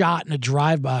got shot in a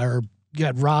drive-by or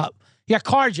got robbed. He got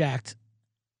carjacked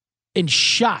and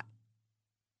shot.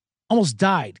 Almost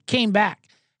died. Came back.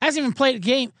 Hasn't even played a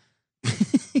game.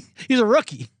 He's a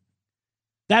rookie.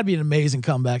 That'd be an amazing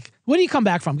comeback. Where do you come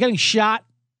back from? Getting shot?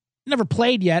 Never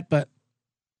played yet, but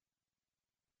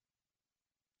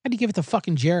how do you give it to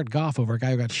fucking Jared Goff over a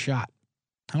guy who got shot?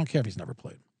 I don't care if he's never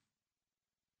played.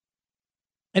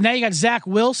 And now you got Zach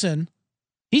Wilson.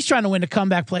 He's trying to win the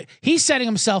comeback play. He's setting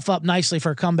himself up nicely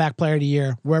for a comeback player of the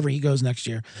year, wherever he goes next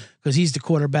year, because he's the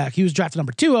quarterback. He was drafted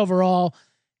number 2 overall.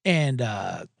 And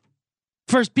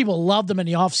first, people loved him in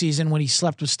the offseason when he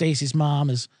slept with Stacy's mom,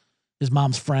 his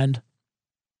mom's friend.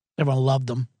 Everyone loved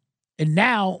him. And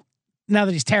now that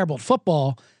he's terrible at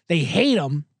football, they hate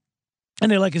him.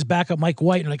 And they like his backup, Mike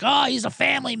White. And they're like, oh, he's a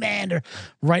family man. They're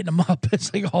writing him up.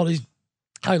 It's like all these,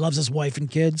 how he loves his wife and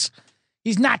kids.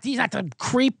 He's not the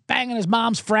creep banging his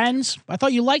mom's friends. I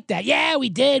thought you liked that. Yeah, we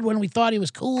did when we thought he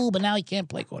was cool, but now he can't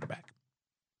play quarterback.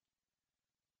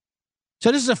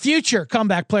 So this is a future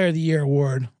comeback player of the year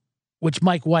award, which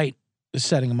Mike White is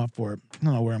setting him up for. I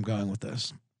don't know where I'm going with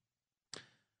this.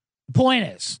 The point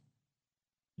is,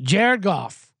 Jared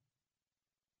Goff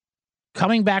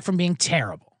coming back from being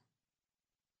terrible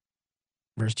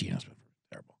versus Geno Smith,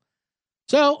 terrible.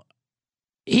 So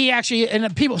he actually,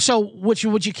 and people, so what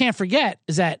you can't forget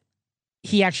is that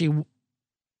he's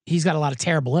got a lot of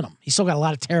terrible in him. He's still got a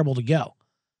lot of terrible to go.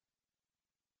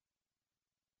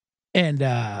 And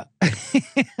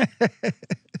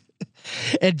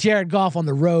and Jared Goff on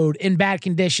the road in bad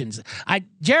conditions.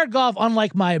 Jared Goff,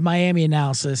 unlike my Miami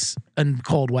analysis and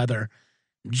cold weather,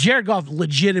 Jared Goff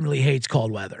legitimately hates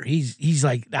cold weather. He's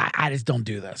like, I just don't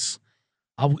do this.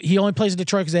 He only plays in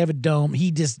Detroit because they have a dome.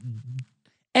 He just,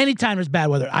 anytime there's bad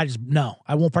weather, I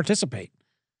won't participate.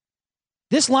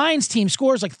 This Lions team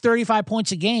scores like 35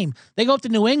 points a game. They go up to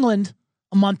New England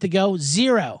a month ago,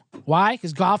 0. Why?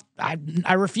 Because Goff,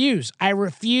 I refuse. I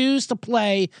refuse to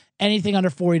play anything under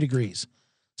 40 degrees.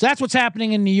 So that's what's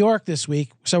happening in New York this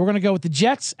week. So we're going to go with the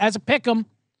Jets as a pick'em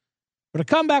for the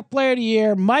comeback player of the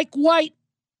year, Mike White.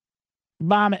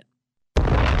 Bomb it.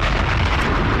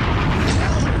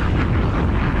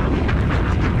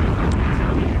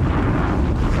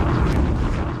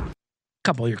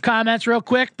 Couple of your comments real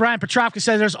quick. Brian Petrovka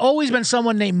says there's always been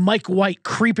someone named Mike White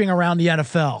creeping around the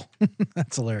NFL.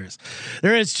 That's hilarious.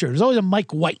 There is true. There's always a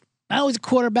Mike White. Now he's a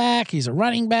quarterback. He's a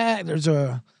running back. There's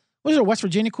a West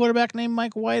Virginia quarterback named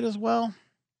Mike White as well.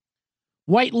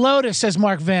 White Lotus, says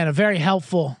Mark Van. A very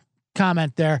helpful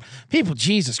comment there. People,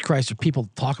 Jesus Christ, what people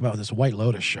talk about this White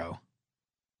Lotus show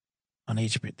on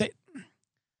HBO.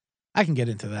 I can get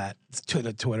into that. It's to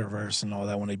the Twitterverse and all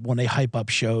that when they hype up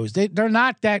shows. They're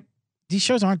not that. These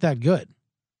shows aren't that good.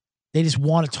 They just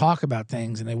want to talk about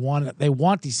things and they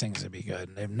want these things to be good.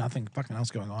 And they have nothing fucking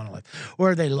else going on in life.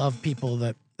 Or they love people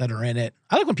that are in it.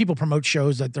 I like when people promote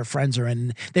shows that their friends are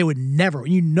in. They would never,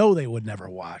 they would never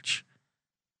watch.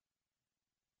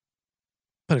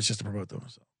 But it's just to promote them.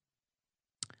 So.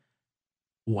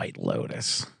 White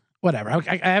Lotus. Whatever.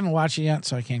 I haven't watched it yet,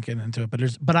 so I can't get into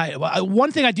it. But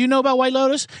one thing I do know about White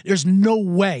Lotus, there's no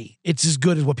way it's as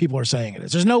good as what people are saying it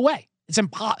is. There's no way.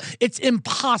 It's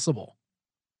impossible.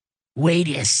 Wait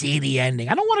till you see the ending.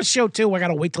 I don't want a show too where I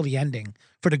gotta wait till the ending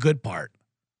for the good part.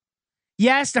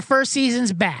 Yes, the first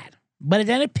season's bad, but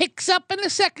then it picks up in the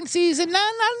second season.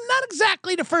 Not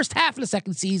exactly the first half of the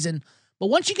second season, but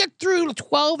once you get through the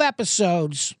 12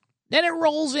 episodes, then it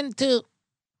rolls into.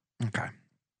 Okay.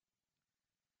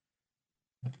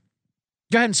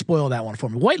 Go ahead and spoil that one for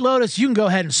me. White Lotus, you can go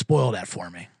ahead and spoil that for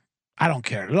me. I don't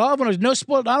care. No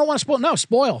spoil. I don't want to spoil. No,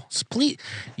 spoil. Please.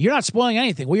 You're not spoiling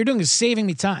anything. What you're doing is saving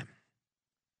me time.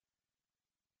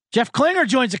 Jeff Klinger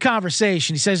joins the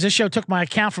conversation. He says, this show took my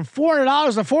account from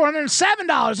 $400 to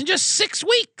 $407 in just 6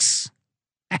 weeks.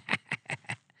 I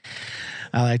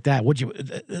like that. Would you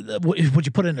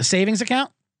put it in a savings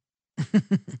account?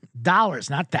 Dollars,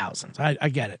 not thousands. I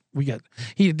get it.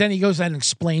 Then he goes ahead and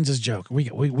explains his joke. We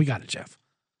got it, Jeff.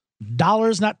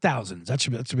 Dollars, not thousands. That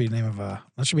should be the name of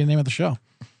the show.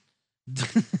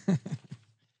 All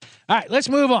right, let's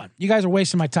move on. You guys are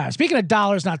wasting my time. Speaking of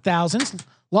dollars, not thousands,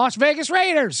 Las Vegas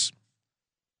Raiders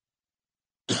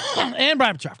and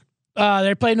Brian Petrovka.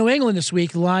 They play New England this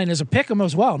week. The line is a pick'em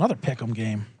as well. Another pick'em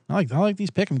game. I like these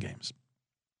pick'em games.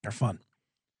 They're fun.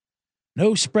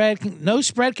 No spread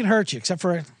can hurt you except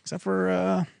for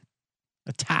a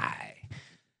tie.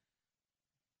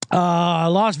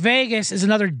 Las Vegas is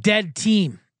another dead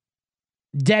team.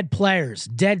 Dead players,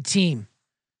 dead team.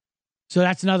 So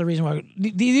that's another reason why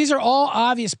these are all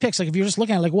obvious picks. Like if you're just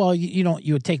looking at it like, well,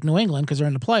 you would take New England because they're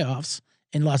in the playoffs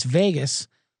in Las Vegas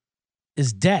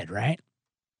is dead, right?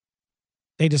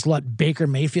 They just let Baker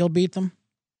Mayfield beat them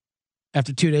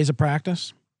after 2 days of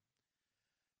practice.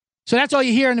 So that's all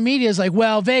you hear in the media is like,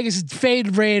 well, Vegas is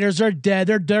faded Raiders. They're dead.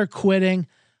 They're quitting.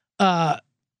 The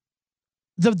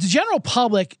general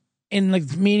public and like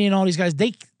the media and all these guys,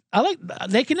 they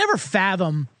can never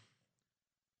fathom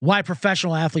why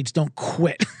professional athletes don't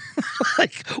quit.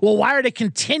 Like, well, why are they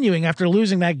continuing after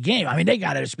losing that game? I mean, they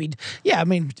got to speed. Yeah, I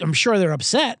mean, I'm sure they're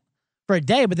upset for a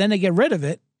day, but then they get rid of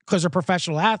it because they're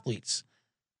professional athletes.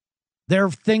 There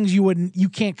are things you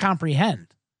can't comprehend.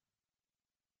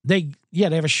 They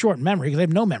have a short memory because they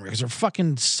have no memory because they're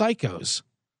fucking psychos.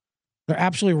 They're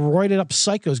absolutely roided up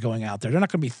psychos going out there. They're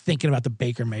not going to be thinking about the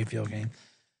Baker Mayfield game.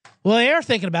 Well, they are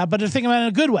thinking about it, but they're thinking about it in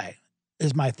a good way,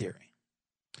 is my theory.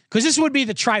 Because this would be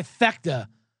the trifecta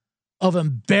of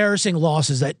embarrassing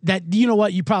losses that you know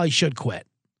what, you probably should quit.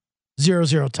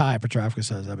 0-0 tie, Petrovka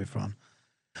says. That'd be fun.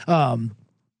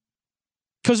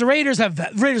 Because the Raiders have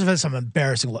had some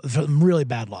embarrassing, some really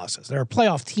bad losses. They're a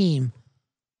playoff team.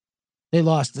 They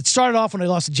lost. It started off when they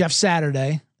lost to Jeff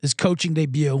Saturday, his coaching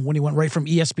debut, when he went right from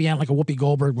ESPN like a Whoopi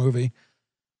Goldberg movie,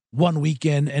 one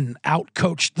weekend and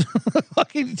outcoached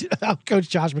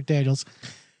Josh McDaniels.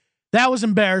 That was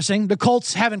embarrassing. The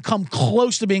Colts haven't come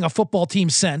close to being a football team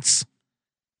since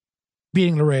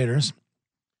beating the Raiders.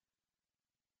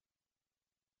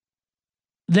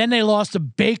 Then they lost to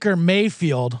Baker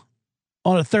Mayfield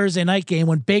on a Thursday night game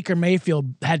when Baker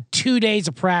Mayfield had 2 days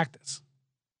of practice.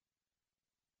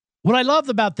 What I loved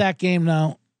about that game,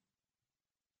 though,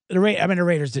 the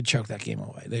Raiders did choke that game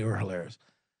away. They were hilarious.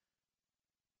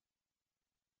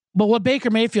 But what Baker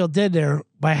Mayfield did there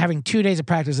by having 2 days of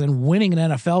practice and winning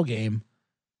an NFL game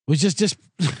was just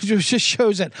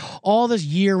shows that all this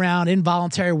year-round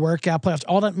involuntary workout playoffs,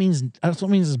 all that means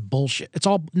is bullshit.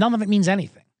 None of it means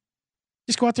anything.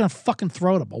 Just go out there and fucking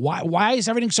throw the ball. Why is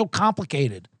everything so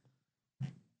complicated?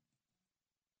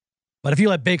 But if you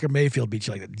let Baker Mayfield beat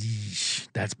you like that,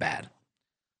 that's bad.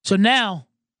 So now,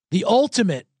 the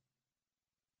ultimate,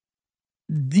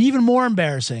 even more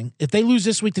embarrassing, if they lose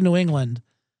this week to New England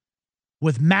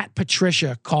with Matt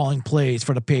Patricia calling plays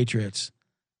for the Patriots,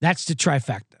 that's the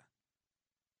trifecta.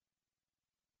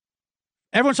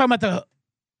 Everyone's talking about the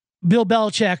Bill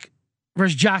Belichick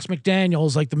versus Josh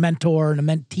McDaniels, like the mentor and the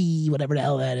mentee, whatever the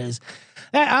hell that is.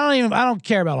 I don't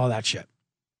care about all that shit.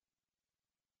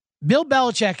 Bill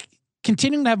Belichick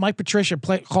continuing to have Mike Patricia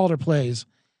call their plays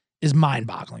is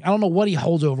mind-boggling. I don't know what he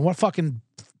holds over, what fucking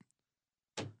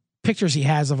pictures he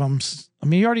has of him. I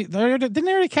mean, didn't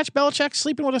they already catch Belichick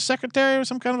sleeping with a secretary or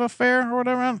some kind of affair or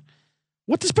whatever?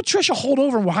 What does Patricia hold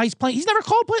over and why he's playing? He's never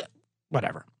called play.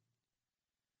 Whatever.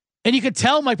 And you could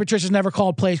tell Mike Patricia's never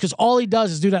called plays because all he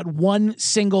does is do that one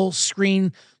single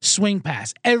screen swing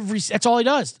pass. That's all he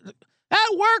does.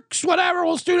 That works. Whatever.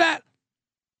 Let's do that.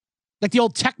 Like the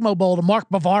old Tecmo Bowl, the Mark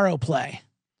Bavaro play.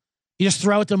 You just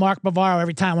throw it to Mark Bavaro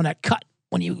every time when that cut,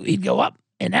 when he'd go up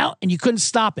and out, and you couldn't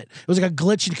stop it. It was like a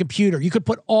glitch in the computer. You could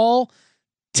put all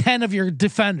 10 of your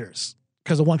defenders,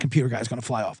 because the one computer guy is going to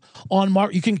fly off, on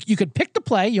Mark. You could pick the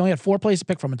play. You only had 4 plays to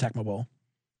pick from in Tecmo Bowl.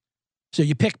 So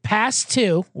you pick pass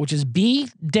 2, which is B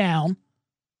down.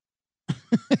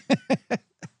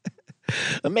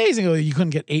 Amazingly, you couldn't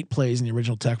get 8 plays in the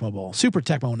original Tecmo Bowl. Super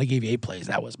Tecmo, when they gave you 8 plays,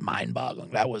 that was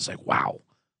mind-boggling. That was like, wow,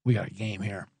 we got a game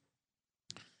here.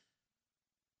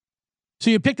 So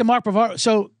you picked the Mark Bavaro.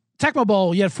 So Tecmo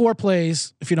Bowl, you had 4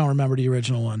 plays, if you don't remember the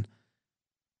original one.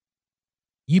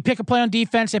 You pick a play on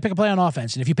defense, they pick a play on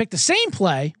offense. And if you pick the same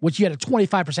play, which you had a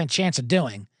 25% chance of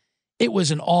doing, it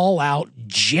was an all-out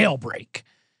jailbreak.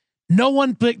 No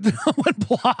one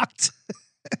blocked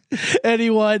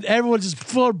anyone. Everyone just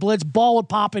full of blitz. Ball would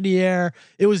pop in the air.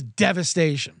 It was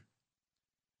devastation.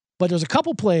 But there was a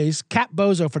couple plays. Cap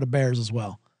Bozo for the Bears as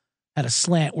well had a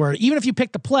slant where even if you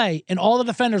picked the play and all the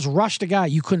defenders rushed the guy,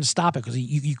 you couldn't stop it because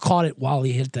you caught it while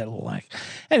he hit that little leg.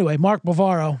 Anyway, Mark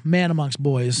Bavaro, man amongst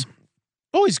boys.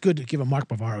 Always good to give a Mark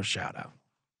Bavaro a shout out.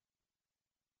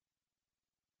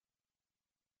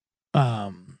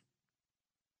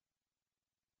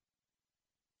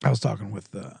 I was talking with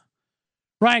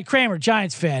Ryan Kramer,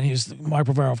 Giants fan. He was Mark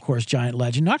Bavaro, of course, Giant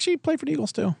legend. Actually, he played for the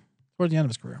Eagles too, toward the end of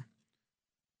his career.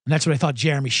 And that's what I thought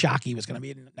Jeremy Shockey was going to be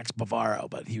in the next Bavaro,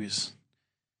 but he was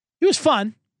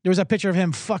fun. There was that picture of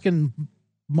him fucking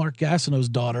Mark Gastineau's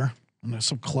daughter in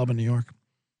some club in New York.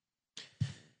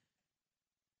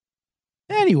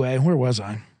 Anyway, where was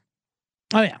I?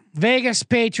 Oh yeah, Vegas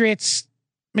Patriots.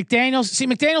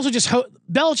 McDaniels would just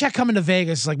Belichick coming to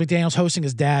Vegas is like McDaniels hosting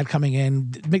his dad coming in.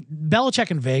 Belichick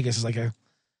in Vegas is like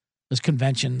those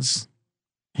conventions.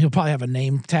 He'll probably have a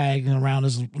name tag around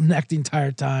his neck the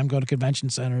entire time, go to convention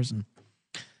centers and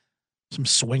some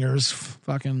swingers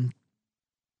fucking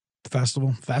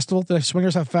festival. Festival? Do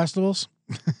swingers have festivals?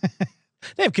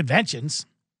 They have conventions.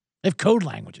 They have code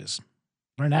languages.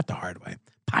 Learn that the hard way.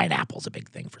 Pineapple's a big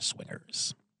thing for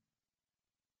swingers.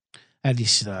 I had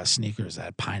these sneakers that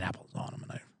had pineapples on them,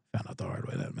 and I found out the hard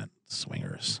way that meant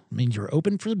swingers. It means you're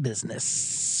open for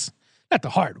business. Not the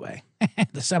hard way.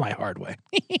 The semi-hard way.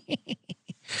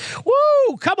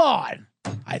 Woo! Come on.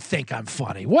 I think I'm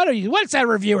funny. What's that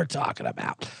reviewer talking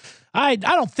about? I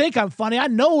don't think I'm funny. I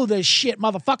know this shit,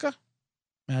 motherfucker.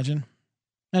 Imagine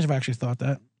if I actually thought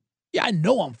that. Yeah, I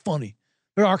know I'm funny.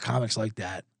 There are comics like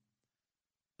that.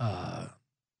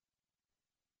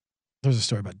 There's a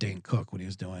story about Dane Cook when he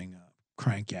was doing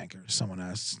Crank Yankers. Someone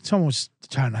was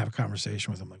trying to have a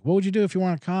conversation with him. Like, what would you do if you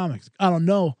weren't a comic? I don't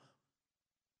know.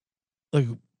 Like,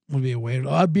 would be a way.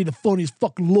 I'd be the funniest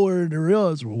fucking lawyer there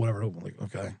is, or whatever. Like,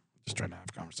 okay, just trying to have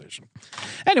a conversation.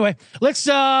 Anyway, let's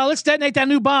detonate that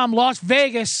new bomb. Las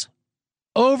Vegas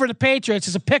over the Patriots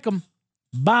is a pick 'em.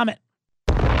 Bomb it.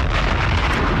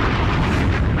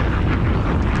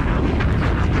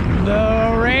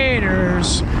 The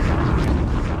Raiders.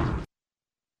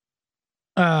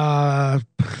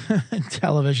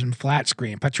 Television flat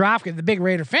screen. Petrovka, the big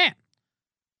Raider fan.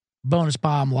 Bonus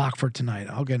bomb lock for tonight.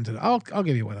 I'll get into that. I'll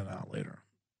give you one out later.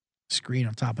 Screen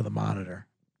on top of the monitor.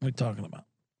 What are you talking about?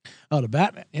 Oh, the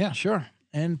Batman. Yeah, sure.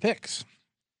 And picks.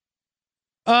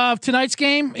 Tonight's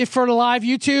game, if for the live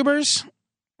YouTubers,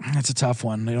 that's a tough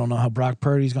one. They don't know how Brock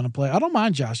Purdy's going to play. I don't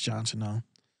mind Josh Johnson, though.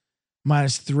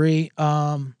 -3.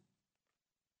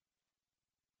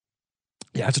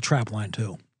 Yeah, it's a trap line,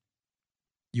 too.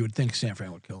 You would think San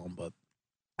Fran would kill him, but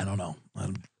I don't know.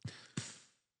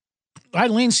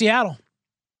 I'd lean Seattle.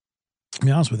 To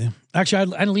be honest with you.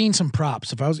 Actually, I'd lean some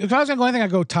props. If I was going to go anything,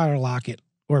 I'd go Tyler Lockett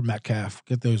or Metcalf.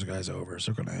 Get those guys over.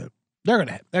 So they're going to hit. They're going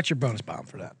to hit. That's your bonus bomb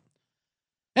for that.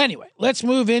 Anyway, let's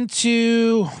move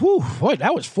into. Boy,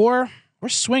 that was 4. We're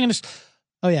swinging this.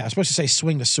 Oh, yeah. I was supposed to say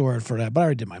swing the sword for that, but I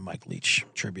already did my Mike Leach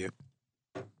tribute.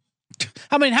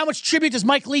 I mean, how much tribute does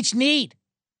Mike Leach need?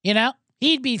 You know?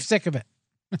 He'd be sick of it.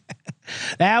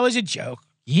 That was a joke.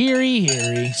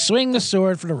 Heary. Swing the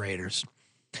sword for the Raiders.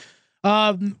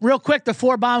 Real quick, the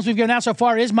 4 bombs we've given out so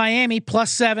far is Miami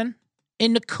 +7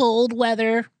 in the cold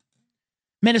weather.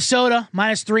 Minnesota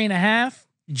 -3.5.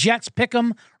 Jets pick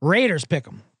 'em. Raiders pick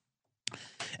 'em.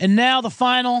 And now the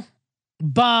final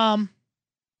bomb.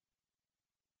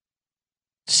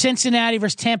 Cincinnati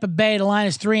versus Tampa Bay. The line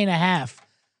is 3.5.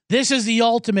 This is the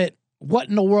ultimate. What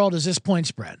in the world is this point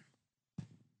spread?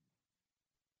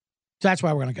 So that's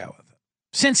why we're going to go with it.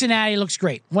 Cincinnati looks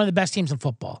great. One of the best teams in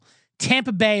football.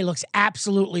 Tampa Bay looks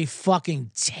absolutely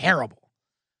fucking terrible.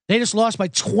 They just lost by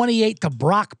 28 to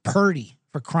Brock Purdy,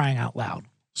 for crying out loud.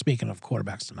 Speaking of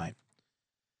quarterbacks tonight.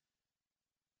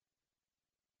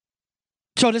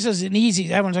 So this is an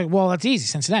easy. Everyone's like, well, that's easy.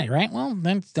 Cincinnati, right? Well,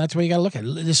 then that's where you got to look at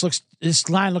it. This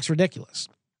line looks ridiculous.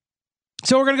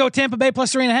 So we're going to go with Tampa Bay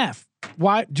 +3.5.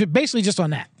 Why? Basically just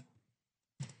on that.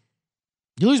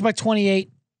 You lose by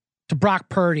 28 to Brock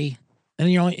Purdy, and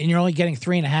you're only getting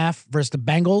 3.5 versus the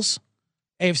Bengals,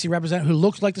 AFC representative, who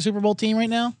looks like the Super Bowl team right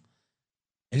now.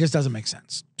 It just doesn't make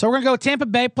sense. So we're gonna go Tampa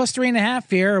Bay +3.5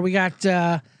 here. We got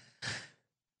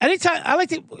anytime I like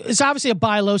to. It's obviously a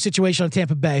buy low situation on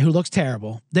Tampa Bay, who looks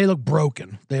terrible. They look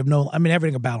broken. They have no. I mean,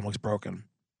 everything about them looks broken.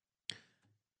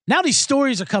 Now these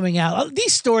stories are coming out.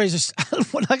 These stories are,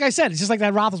 like I said, it's just like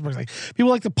that Roethlisberger. Like, people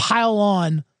like to pile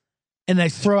on and they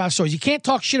throw out stories. You can't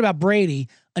talk shit about Brady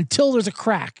until there's a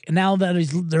crack. And now that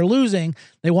they're losing,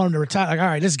 they want him to retire. Like, all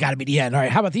right, this has got to be the end. All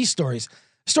right, how about these stories?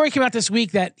 A story came out this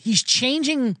week that he's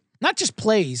changing not just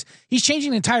plays, he's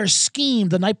changing the entire scheme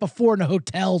the night before in the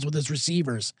hotels with his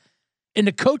receivers. And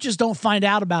the coaches don't find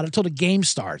out about it until the game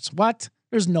starts. What?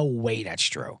 There's no way that's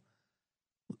true.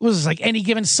 What was this, like any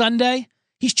given Sunday?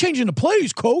 He's changing the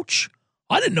plays, coach.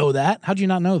 I didn't know that. How'd you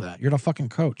not know that? You're the fucking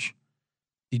coach.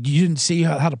 You didn't see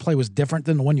how the play was different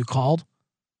than the one you called?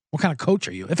 What kind of coach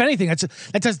are you? If anything, that's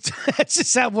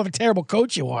just how what a terrible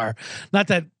coach you are. Not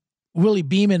that Willie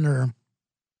Beeman or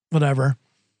whatever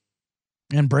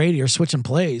and Brady are switching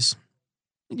plays.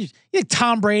 You think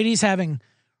Tom Brady's having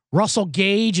Russell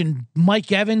Gage and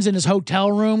Mike Evans in his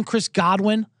hotel room, Chris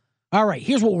Godwin. All right,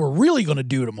 here's what we're really going to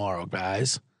do tomorrow,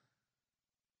 guys.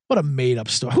 What a made-up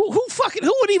story. Who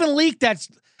would even leak that?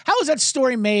 How is that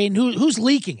story made? Who's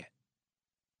leaking it?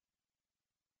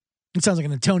 It sounds like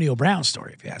an Antonio Brown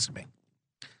story, if you ask me.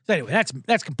 So anyway,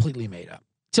 that's completely made up.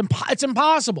 It's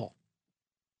impossible.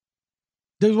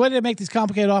 There's a way to make these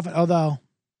complicated offense, although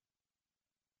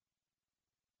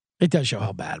It does show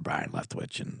how bad Brian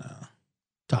Leftwich and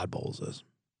Todd Bowles is.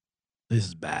 This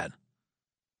is bad.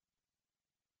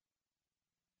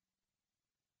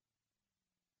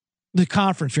 The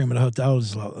conference room at a hotel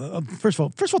is low. First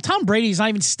of all, Tom Brady's not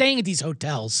even staying at these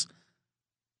hotels.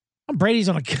 Tom Brady's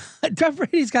got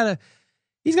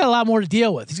a lot more to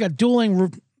deal with. He's got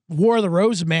dueling War of the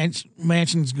Roses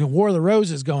mansions, War of the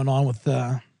Roses going on with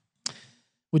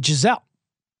Giselle.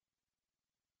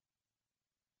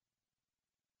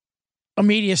 A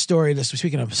media story.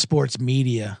 Speaking of sports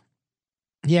media,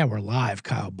 yeah, we're live.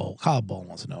 Kyle Bowl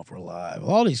wants to know if we're live.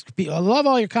 All these people, I love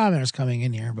all your commenters coming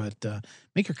in here, but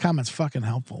make your comments fucking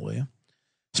helpful, will you?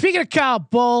 Speaking of Kyle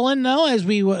Bolin, though, as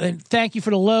we thank you for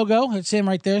the logo. It's him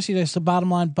right there. See, there's the Bottom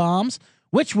Line Bombs,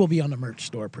 which will be on the merch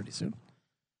store pretty soon.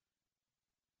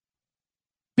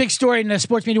 Big story in the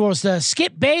sports media world was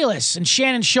Skip Bayless and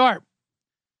Shannon Sharpe.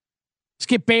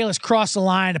 Skip Bayless crossed the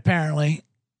line, apparently,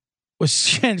 with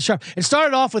Shannon Sharpe. It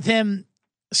started off with him.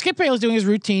 Skip Bayless doing his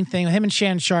routine thing. Him and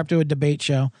Shannon Sharpe do a debate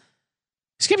show.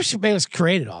 Skip Bayless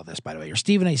created all this, by the way. Or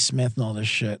Stephen A. Smith and all this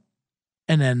shit.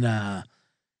 And then, I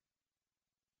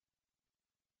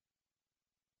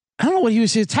don't know what he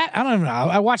was I don't know.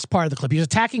 I watched part of the clip. He was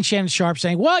attacking Shannon Sharpe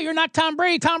saying, well, you're not Tom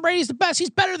Brady. Tom Brady's the best.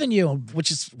 He's better than you, which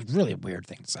is really a weird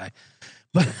thing to say.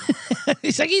 But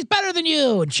he's like, he's better than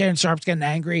you. And Shannon Sharpe's getting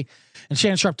angry. And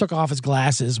Shannon Sharpe took off his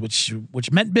glasses, which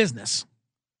meant business.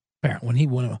 Apparently,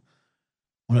 when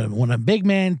a big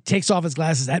man takes off his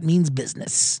glasses, that means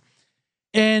business.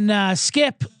 And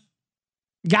Skip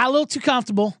got a little too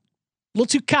comfortable, a little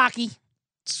too cocky.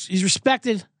 He's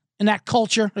respected in that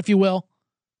culture, if you will.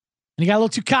 And he got a little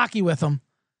too cocky with him.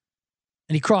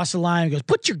 And he crossed the line and goes,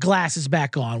 put your glasses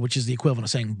back on, which is the equivalent of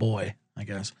saying boy, I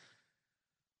guess.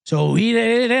 So he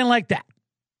didn't like that.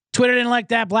 Twitter didn't like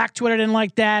that. Black Twitter didn't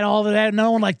like that. All of that.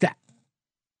 No one liked that.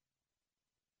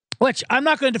 Which I'm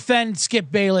not going to defend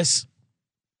Skip Bayless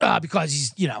because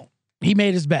he's, he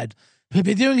made his bed.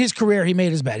 During his career, he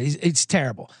made his bed. It's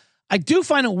terrible. I do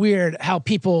find it weird how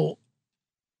people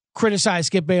criticize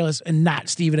Skip Bayless and not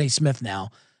Stephen A. Smith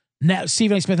now. Now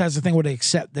Stephen A. Smith has the thing where they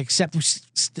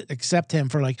accept him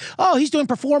for like, oh, he's doing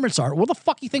performance art. What the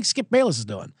fuck do you think Skip Bayless is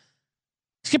doing?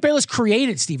 Skip Bayless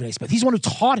created Stephen A. Smith. He's the one who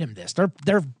taught him this.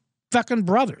 They're fucking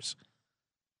brothers.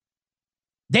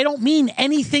 They don't mean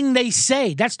anything they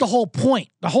say. That's the whole point.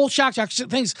 The whole shock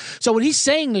things. So when he's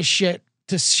saying this shit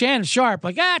to Shannon Sharpe,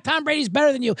 like, Tom Brady's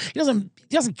better than you. He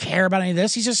doesn't care about any of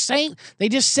this. He's just saying, they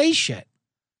just say shit.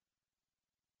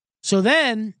 So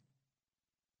then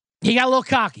he got a little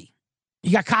cocky. He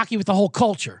got cocky with the whole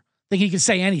culture, thinking he could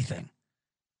say anything.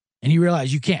 And you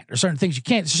realize you can't. There's certain things you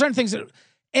can't. There's certain things that,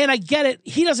 and I get it.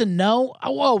 He doesn't know.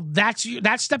 Oh, that's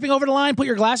stepping over the line. Put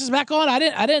your glasses back on. I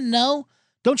didn't know.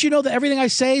 Don't you know that everything I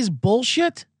say is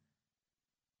bullshit?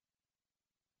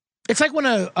 It's like when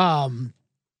it's like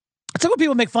when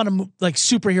people make fun of like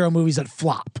superhero movies that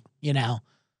flop, I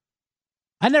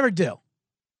never do.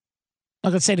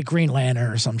 Like let's say the Green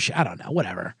Lantern or some shit. I don't know,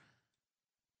 whatever.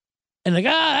 And like,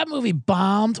 that movie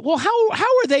bombed. Well, how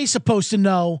are they supposed to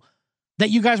know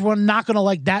that you guys were not going to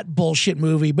like that bullshit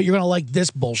movie, but you're going to like this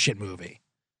bullshit movie?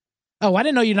 Oh, I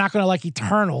didn't know you're not going to like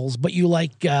Eternals, but you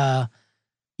like,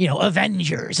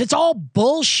 Avengers. It's all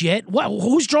bullshit.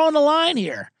 Who's drawing the line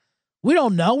here? We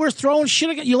don't know. We're throwing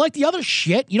shit again. You like the other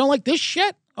shit? You don't like this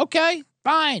shit? Okay,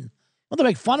 fine. Well, they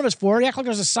make fun of us for it. They act like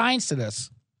there's a science to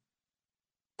this.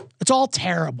 It's all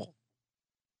terrible.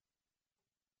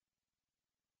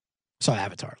 Saw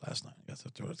Avatar last night. I guess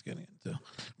that's what I was getting into.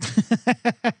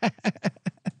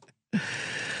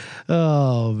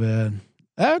 Oh man,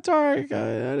 Avatar. I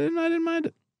didn't mind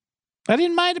it. I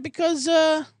didn't mind it because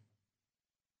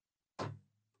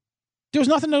there's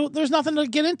nothing to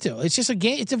get into. It's just a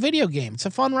game. It's a video game. It's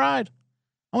a fun ride.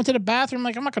 I went to the bathroom.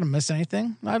 Like I'm not gonna miss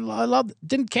anything. I loved.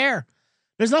 Didn't care.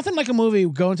 There's nothing like a movie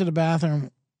going to the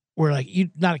bathroom where like you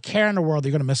not a care in the world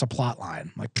you're gonna miss a plot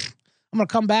line. Like I'm gonna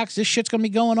come back. This shit's gonna be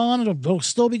going on. It'll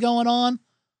still be going on.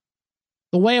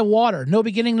 The Way of Water. No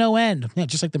beginning, no end. Yeah,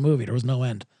 just like the movie. There was no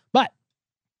end. But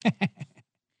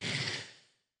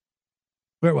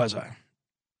where was I?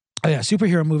 Oh yeah,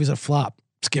 superhero movies that flop.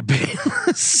 Skip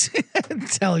Bayless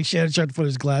telling Shannon Sharpe to put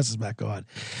his glasses back on.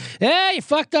 Yeah, you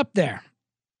fucked up there.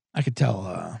 I could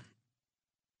tell.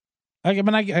 I've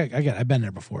been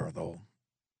there before. Though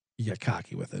you get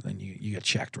cocky with it, and you get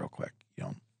checked real quick.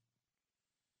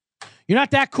 You're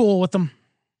not that cool with them,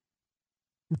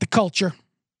 with the culture.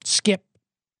 Skip.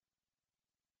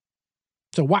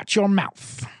 So watch your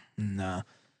mouth. No.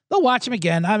 They'll watch him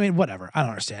again. I mean, whatever. I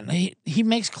don't understand. He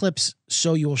makes clips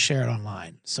so you will share it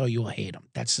online, so you will hate him.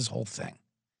 That's his whole thing.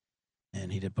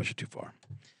 And he did push it too far.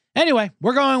 Anyway,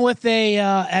 we're going with a,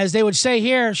 as they would say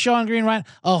here, Sean Green, Ryan,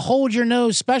 a hold your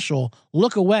nose special.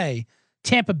 Look away.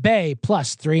 Tampa Bay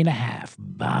plus 3.5.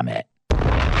 Bomb it.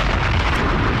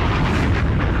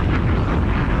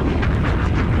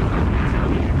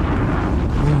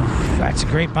 That's a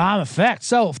great bomb effect.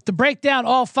 So to break down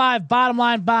all 5 bottom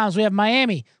line bombs, we have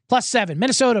Miami plus 7,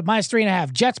 Minnesota minus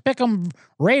 3.5, Jets pick 'em,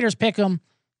 Raiders pick 'em,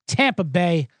 Tampa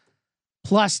Bay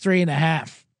plus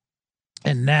 3.5.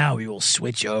 And now we will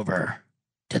switch over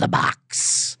to the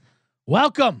box.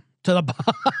 Welcome to the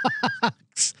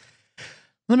box.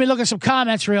 Let me look at some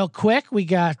comments real quick. We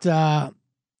got,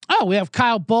 we have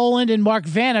Kyle Boland and Mark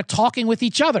Vanna talking with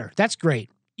each other. That's great.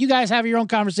 You guys have your own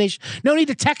conversation. No need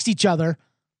to text each other.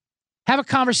 Have a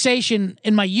conversation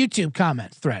in my YouTube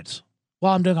comment threads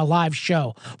while I'm doing a live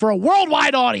show for a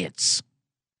worldwide audience.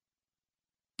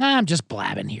 I'm just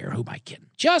blabbing here. Who am I kidding?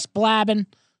 Just blabbing.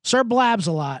 Sir blabs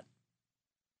a lot.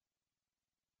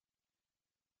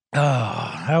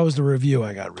 Oh, that was the review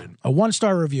I got written. A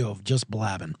 1-star review of just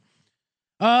blabbing.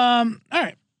 All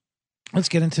right. Let's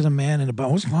get into the man in the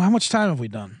bones. How much time have we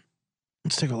done?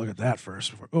 Let's take a look at that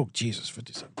first. Oh, Jesus,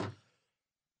 57.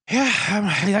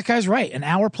 Yeah, that guy's right. An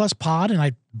hour plus pod, and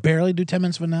I barely do 10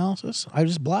 minutes of analysis. I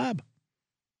just blab.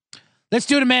 Let's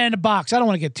do the man in the box. I don't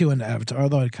want to get too into Avatar,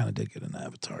 although I kind of did get into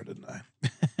Avatar, didn't I?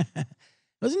 It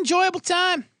was an enjoyable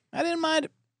time. I didn't mind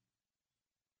it.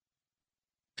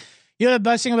 You know the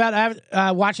best thing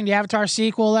about watching the Avatar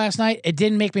sequel last night? It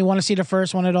didn't make me want to see the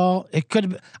first one at all. I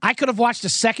could have watched the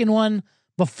second one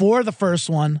before the first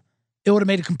one. It would have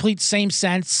made a complete same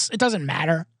sense. It doesn't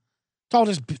matter. It's all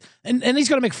just, and he's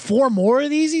gonna make 4 more of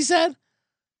these. He said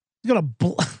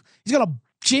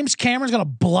James Cameron's gonna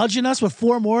bludgeon us with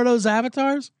 4 more of those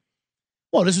avatars.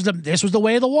 Well, this was the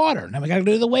way of the water. Now we got to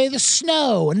do the way of the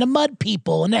snow and the mud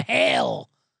people and the hail.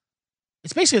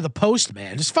 It's basically the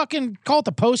Postman. Just fucking call it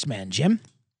the Postman, Jim.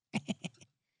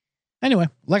 Anyway,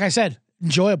 like I said,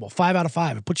 enjoyable. 5 out of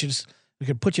 5.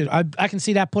 I can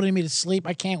see that putting me to sleep.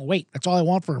 I can't wait. That's all I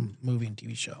want for a movie and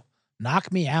TV show.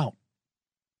 Knock me out.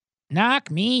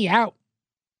 Knock me out.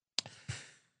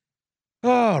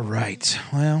 All right.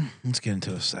 Well, let's get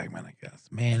into the segment, I guess.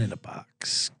 Man in the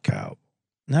box. Kyle.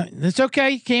 No, it's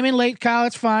okay. You came in late, Kyle.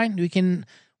 It's fine. We can,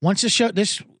 once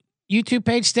this YouTube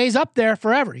page stays up there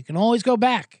forever, you can always go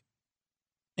back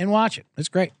and watch it. It's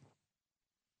great.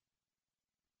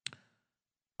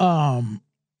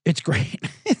 It's great.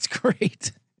 It's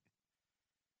great.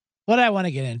 What I want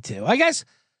to get into, I guess.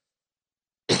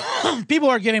 People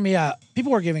are giving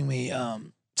me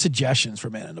suggestions for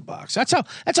Man in the Box. That's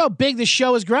how big this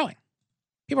show is growing.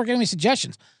 People are giving me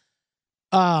suggestions.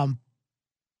 Someone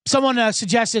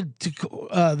suggested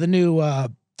the new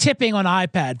tipping on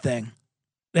iPad thing.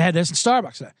 They had this in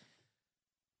Starbucks.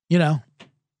 You know,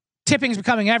 tipping is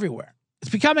becoming everywhere.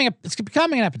 It's becoming an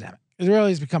epidemic. It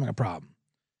really is becoming a problem.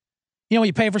 You know, when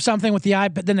you pay for something with the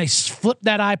iPad, then they flip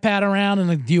that iPad around and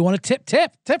like, do you want to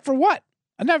tip for what?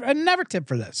 I never tip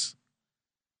for this.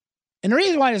 And the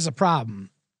reason why this is a problem,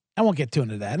 I won't get too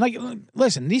into that. Like,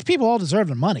 listen, these people all deserve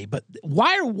their money, but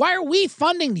why are we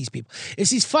funding these people?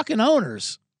 It's these fucking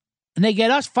owners, and they get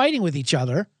us fighting with each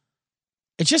other.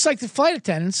 It's just like the flight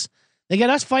attendants. They get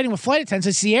us fighting with flight attendants.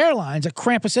 It's the airlines that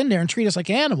cramp us in there and treat us like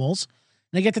animals,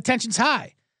 and they get the tensions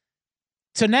high.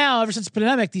 So now, ever since the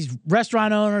pandemic, these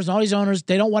restaurant owners and all these owners,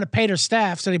 they don't want to pay their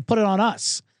staff, so they put it on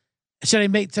us. So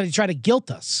they try to guilt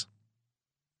us.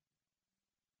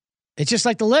 It's just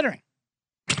like the littering.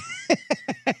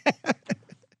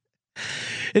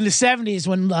 In the 70s,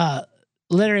 when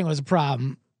littering was a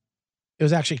problem, it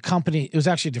was actually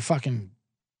the fucking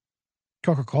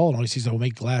Coca-Cola and all these things that would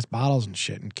make glass bottles and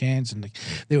shit and cans, and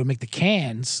they would make the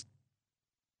cans,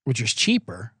 which was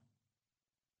cheaper.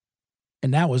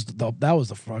 And that was the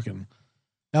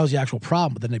actual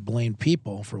problem. But then they blamed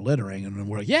people for littering, and then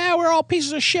we're like, yeah, we're all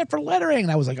pieces of shit for littering. And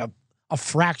that was like a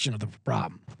fraction of the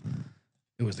problem.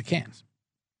 It was the cans.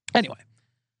 Anyway,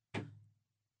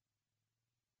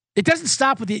 it doesn't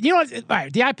stop with the, all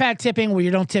right, the iPad tipping where you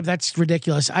don't tip, that's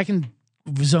ridiculous. I can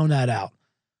zone that out.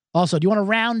 Also, do you want to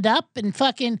round up and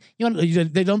fucking,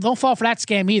 they don't fall for that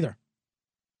scam either.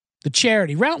 The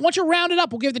charity. Once you round it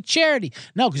up, we'll give it to charity.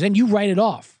 No, because then you write it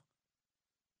off.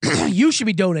 You should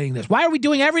be donating this. Why are we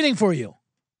doing everything for you?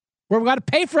 We've got to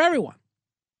pay for everyone.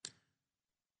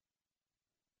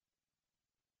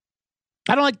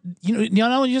 I don't like, you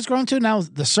know what you just grown to? Now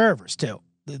the servers, too.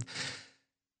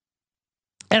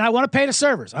 And I want to pay the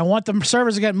servers. I want the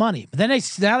servers to get money. But then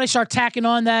now they start tacking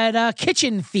on that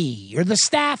kitchen fee or the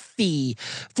staff fee.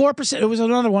 4%. It was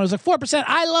another one. It was like 4%.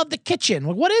 I love the kitchen.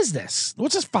 Like, what is this?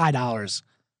 What's this $5?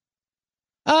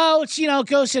 Oh, it's,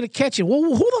 goes to the kitchen. Well,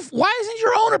 why isn't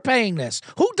your owner paying this?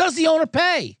 Who does the owner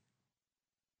pay?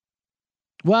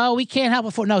 Well, we can't help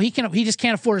afford. No, he just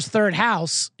can't afford his third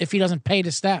house if he doesn't pay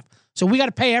the staff. So we got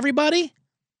to pay everybody?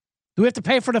 Do we have to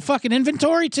pay for the fucking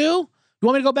inventory too? You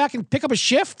want me to go back and pick up a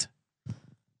shift?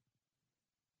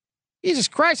 Jesus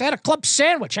Christ, I had a club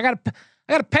sandwich. I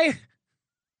gotta pay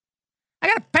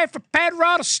for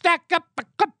Pedro to stack up a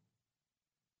cup.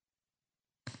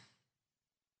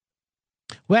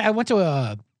 Well, I went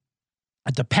to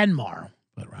at the Penmar,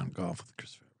 went around golf with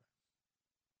Christopher.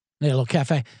 They had a little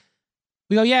cafe.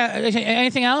 We go, yeah,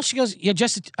 anything else? She goes, yeah,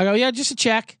 I go, yeah, just a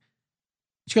check.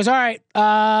 She goes, all right.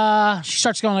 She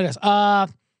starts going like this,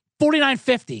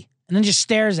 $49.50, and then just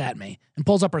stares at me and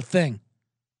pulls up her thing.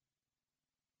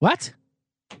 What?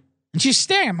 And she's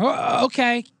staring.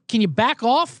 Okay, can you back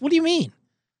off? What do you mean?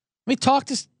 Let me talk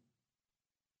to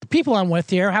the people I'm with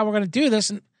here, how we're going to do this.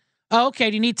 And okay,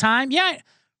 do you need time? Yeah,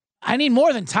 I need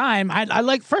more than time.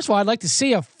 First of all, I'd like to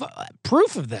see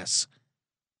proof of this.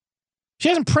 She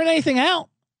doesn't print anything out.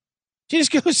 She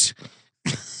just goes,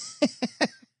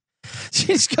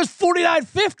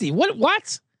 $49.50.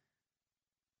 What?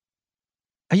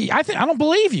 I don't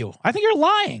believe you. I think you're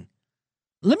lying.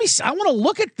 I want to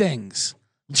look at things.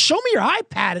 Show me your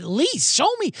iPad at least. Show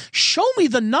me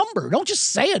the number. Don't just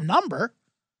say a number.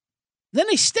 Then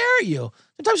they stare at you.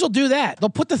 Sometimes they'll do that. They'll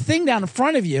put the thing down in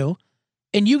front of you,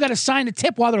 and you got to sign the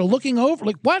tip while they're looking over.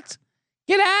 Like, what?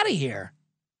 Get out of here.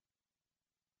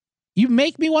 You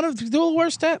make me want to do a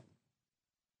worse step?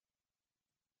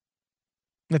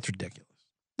 That's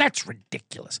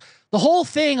ridiculous. The whole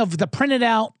thing of the printed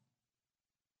out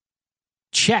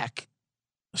check,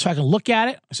 so I can look at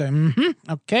it. I say,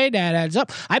 okay, that adds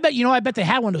up. I bet they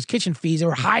had one of those kitchen fees. They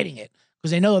were hiding it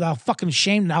because they know how fucking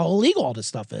ashamed and how illegal all this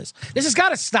stuff is. This has got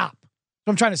to stop. That's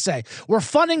what I'm trying to say. We're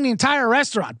funding the entire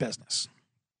restaurant business.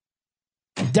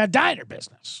 The diner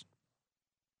business.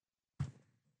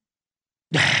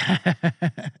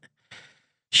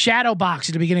 Shadow box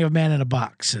at the beginning of Man in a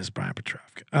Box, says Brian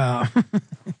Petrovka.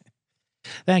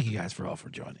 Thank you guys for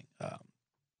joining.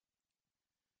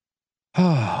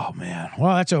 Oh, man.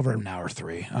 Well, that's over in hour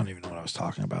 3. I don't even know what I was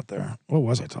talking about there. What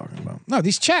was I talking about? No,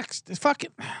 these checks. This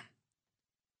fucking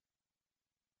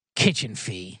kitchen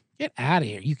fee. Get out of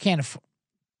here. You can't afford.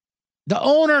 The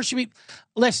owner should be.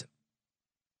 Listen.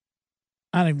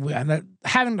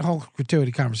 Having the whole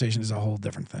gratuity conversation is a whole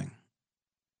different thing.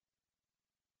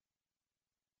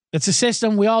 It's a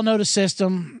system. We all know the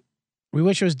system. We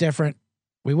wish it was different.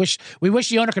 We wish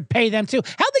the owner could pay them too.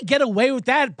 How'd they get away with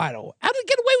that, by the way? How'd they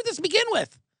get away with this to begin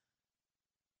with?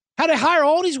 How'd they hire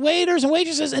all these waiters and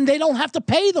waitresses and they don't have to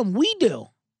pay them? We do.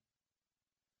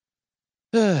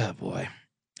 Oh, boy.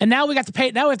 And now we have to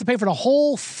pay for the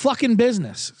whole fucking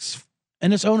business.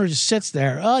 And this owner just sits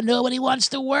there. Oh, nobody wants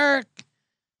to work.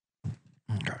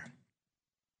 Okay.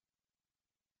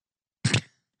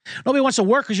 Nobody wants to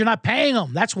work because you're not paying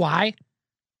them. That's why.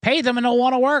 Pay them and don't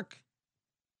want to work.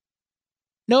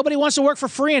 Nobody wants to work for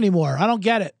free anymore. I don't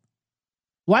get it.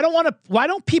 Why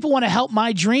don't people want to help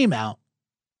my dream out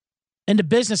in the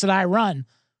business that I run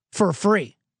for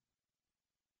free?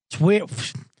 It's weird.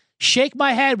 Shake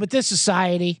my head with this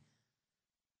society.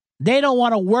 They don't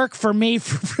want to work for me.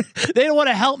 They don't want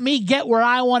to help me get where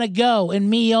I want to go, and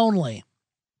me only.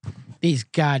 These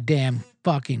goddamn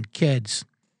fucking kids.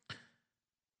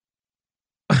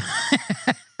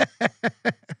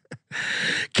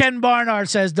 Ken Barnard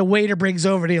says the waiter brings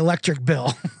over the electric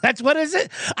bill. That's what is it?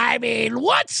 I mean,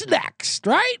 what's next,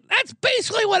 right? That's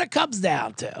basically what it comes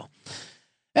down to.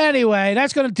 Anyway,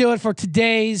 that's going to do it for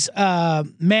today's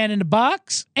Man in the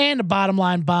Box and the Bottom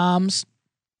Line Bombs.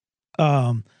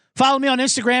 Follow me on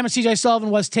Instagram at CJ Sullivan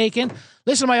Was Taken.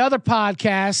 Listen to my other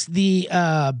podcast, the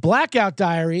Blackout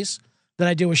Diaries, that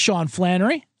I do with Sean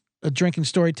Flannery, a drinking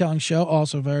storytelling show,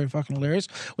 also very fucking hilarious.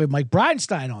 We have Mike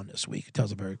Bridenstine on this week. He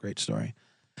tells a very great story.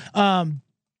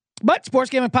 But Sports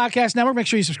Gaming Podcast Network, make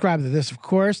sure you subscribe to this, of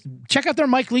course. Check out their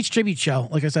Mike Leach tribute show.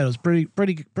 Like I said, it was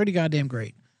pretty goddamn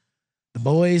great. The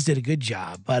boys did a good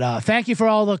job. But thank you for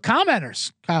all the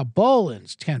commenters. Kyle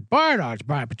Bolins, Ken Barnard,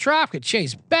 Brian Petrovka,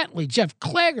 Chase Bentley, Jeff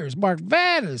Claggers, Mark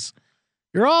Vannas.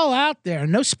 You're all out there.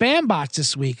 No spam bots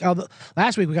this week.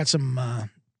 Last week we got some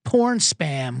porn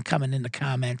spam coming in the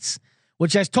comments,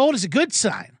 which I was told is a good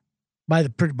sign by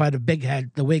the big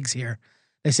head, the wigs here.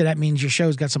 They said that means your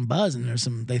show's got some buzz and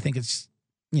they think it's,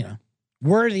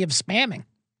 worthy of spamming.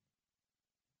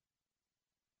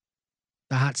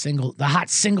 The hot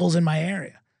singles in my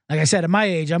area. Like I said, at my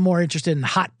age, I'm more interested in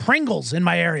hot Pringles in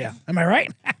my area. Am I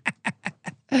right?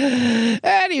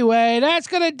 Anyway, that's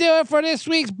going to do it for this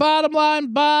week's Bottom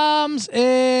Line Bombs.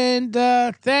 And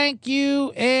thank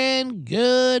you and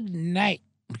good night.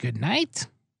 Good night?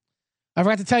 I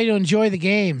forgot to tell you to enjoy the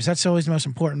games. That's always the most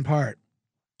important part.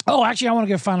 Oh, actually, I want to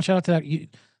give a final shout out to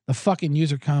the fucking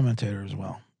user commentator as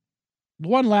well.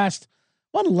 One last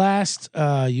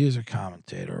user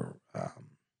commentator.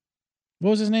 What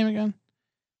was his name again?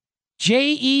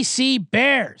 JEC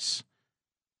Bears,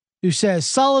 who says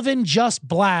Sullivan just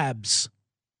blabs.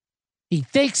 He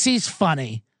thinks he's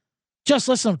funny. Just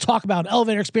listen to him talk about an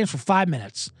elevator experience for 5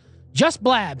 minutes. Just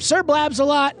blabs. Sir blabs a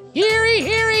lot. Heary,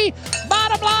 heary,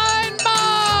 bottom line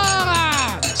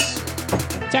bombs.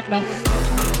 Techno.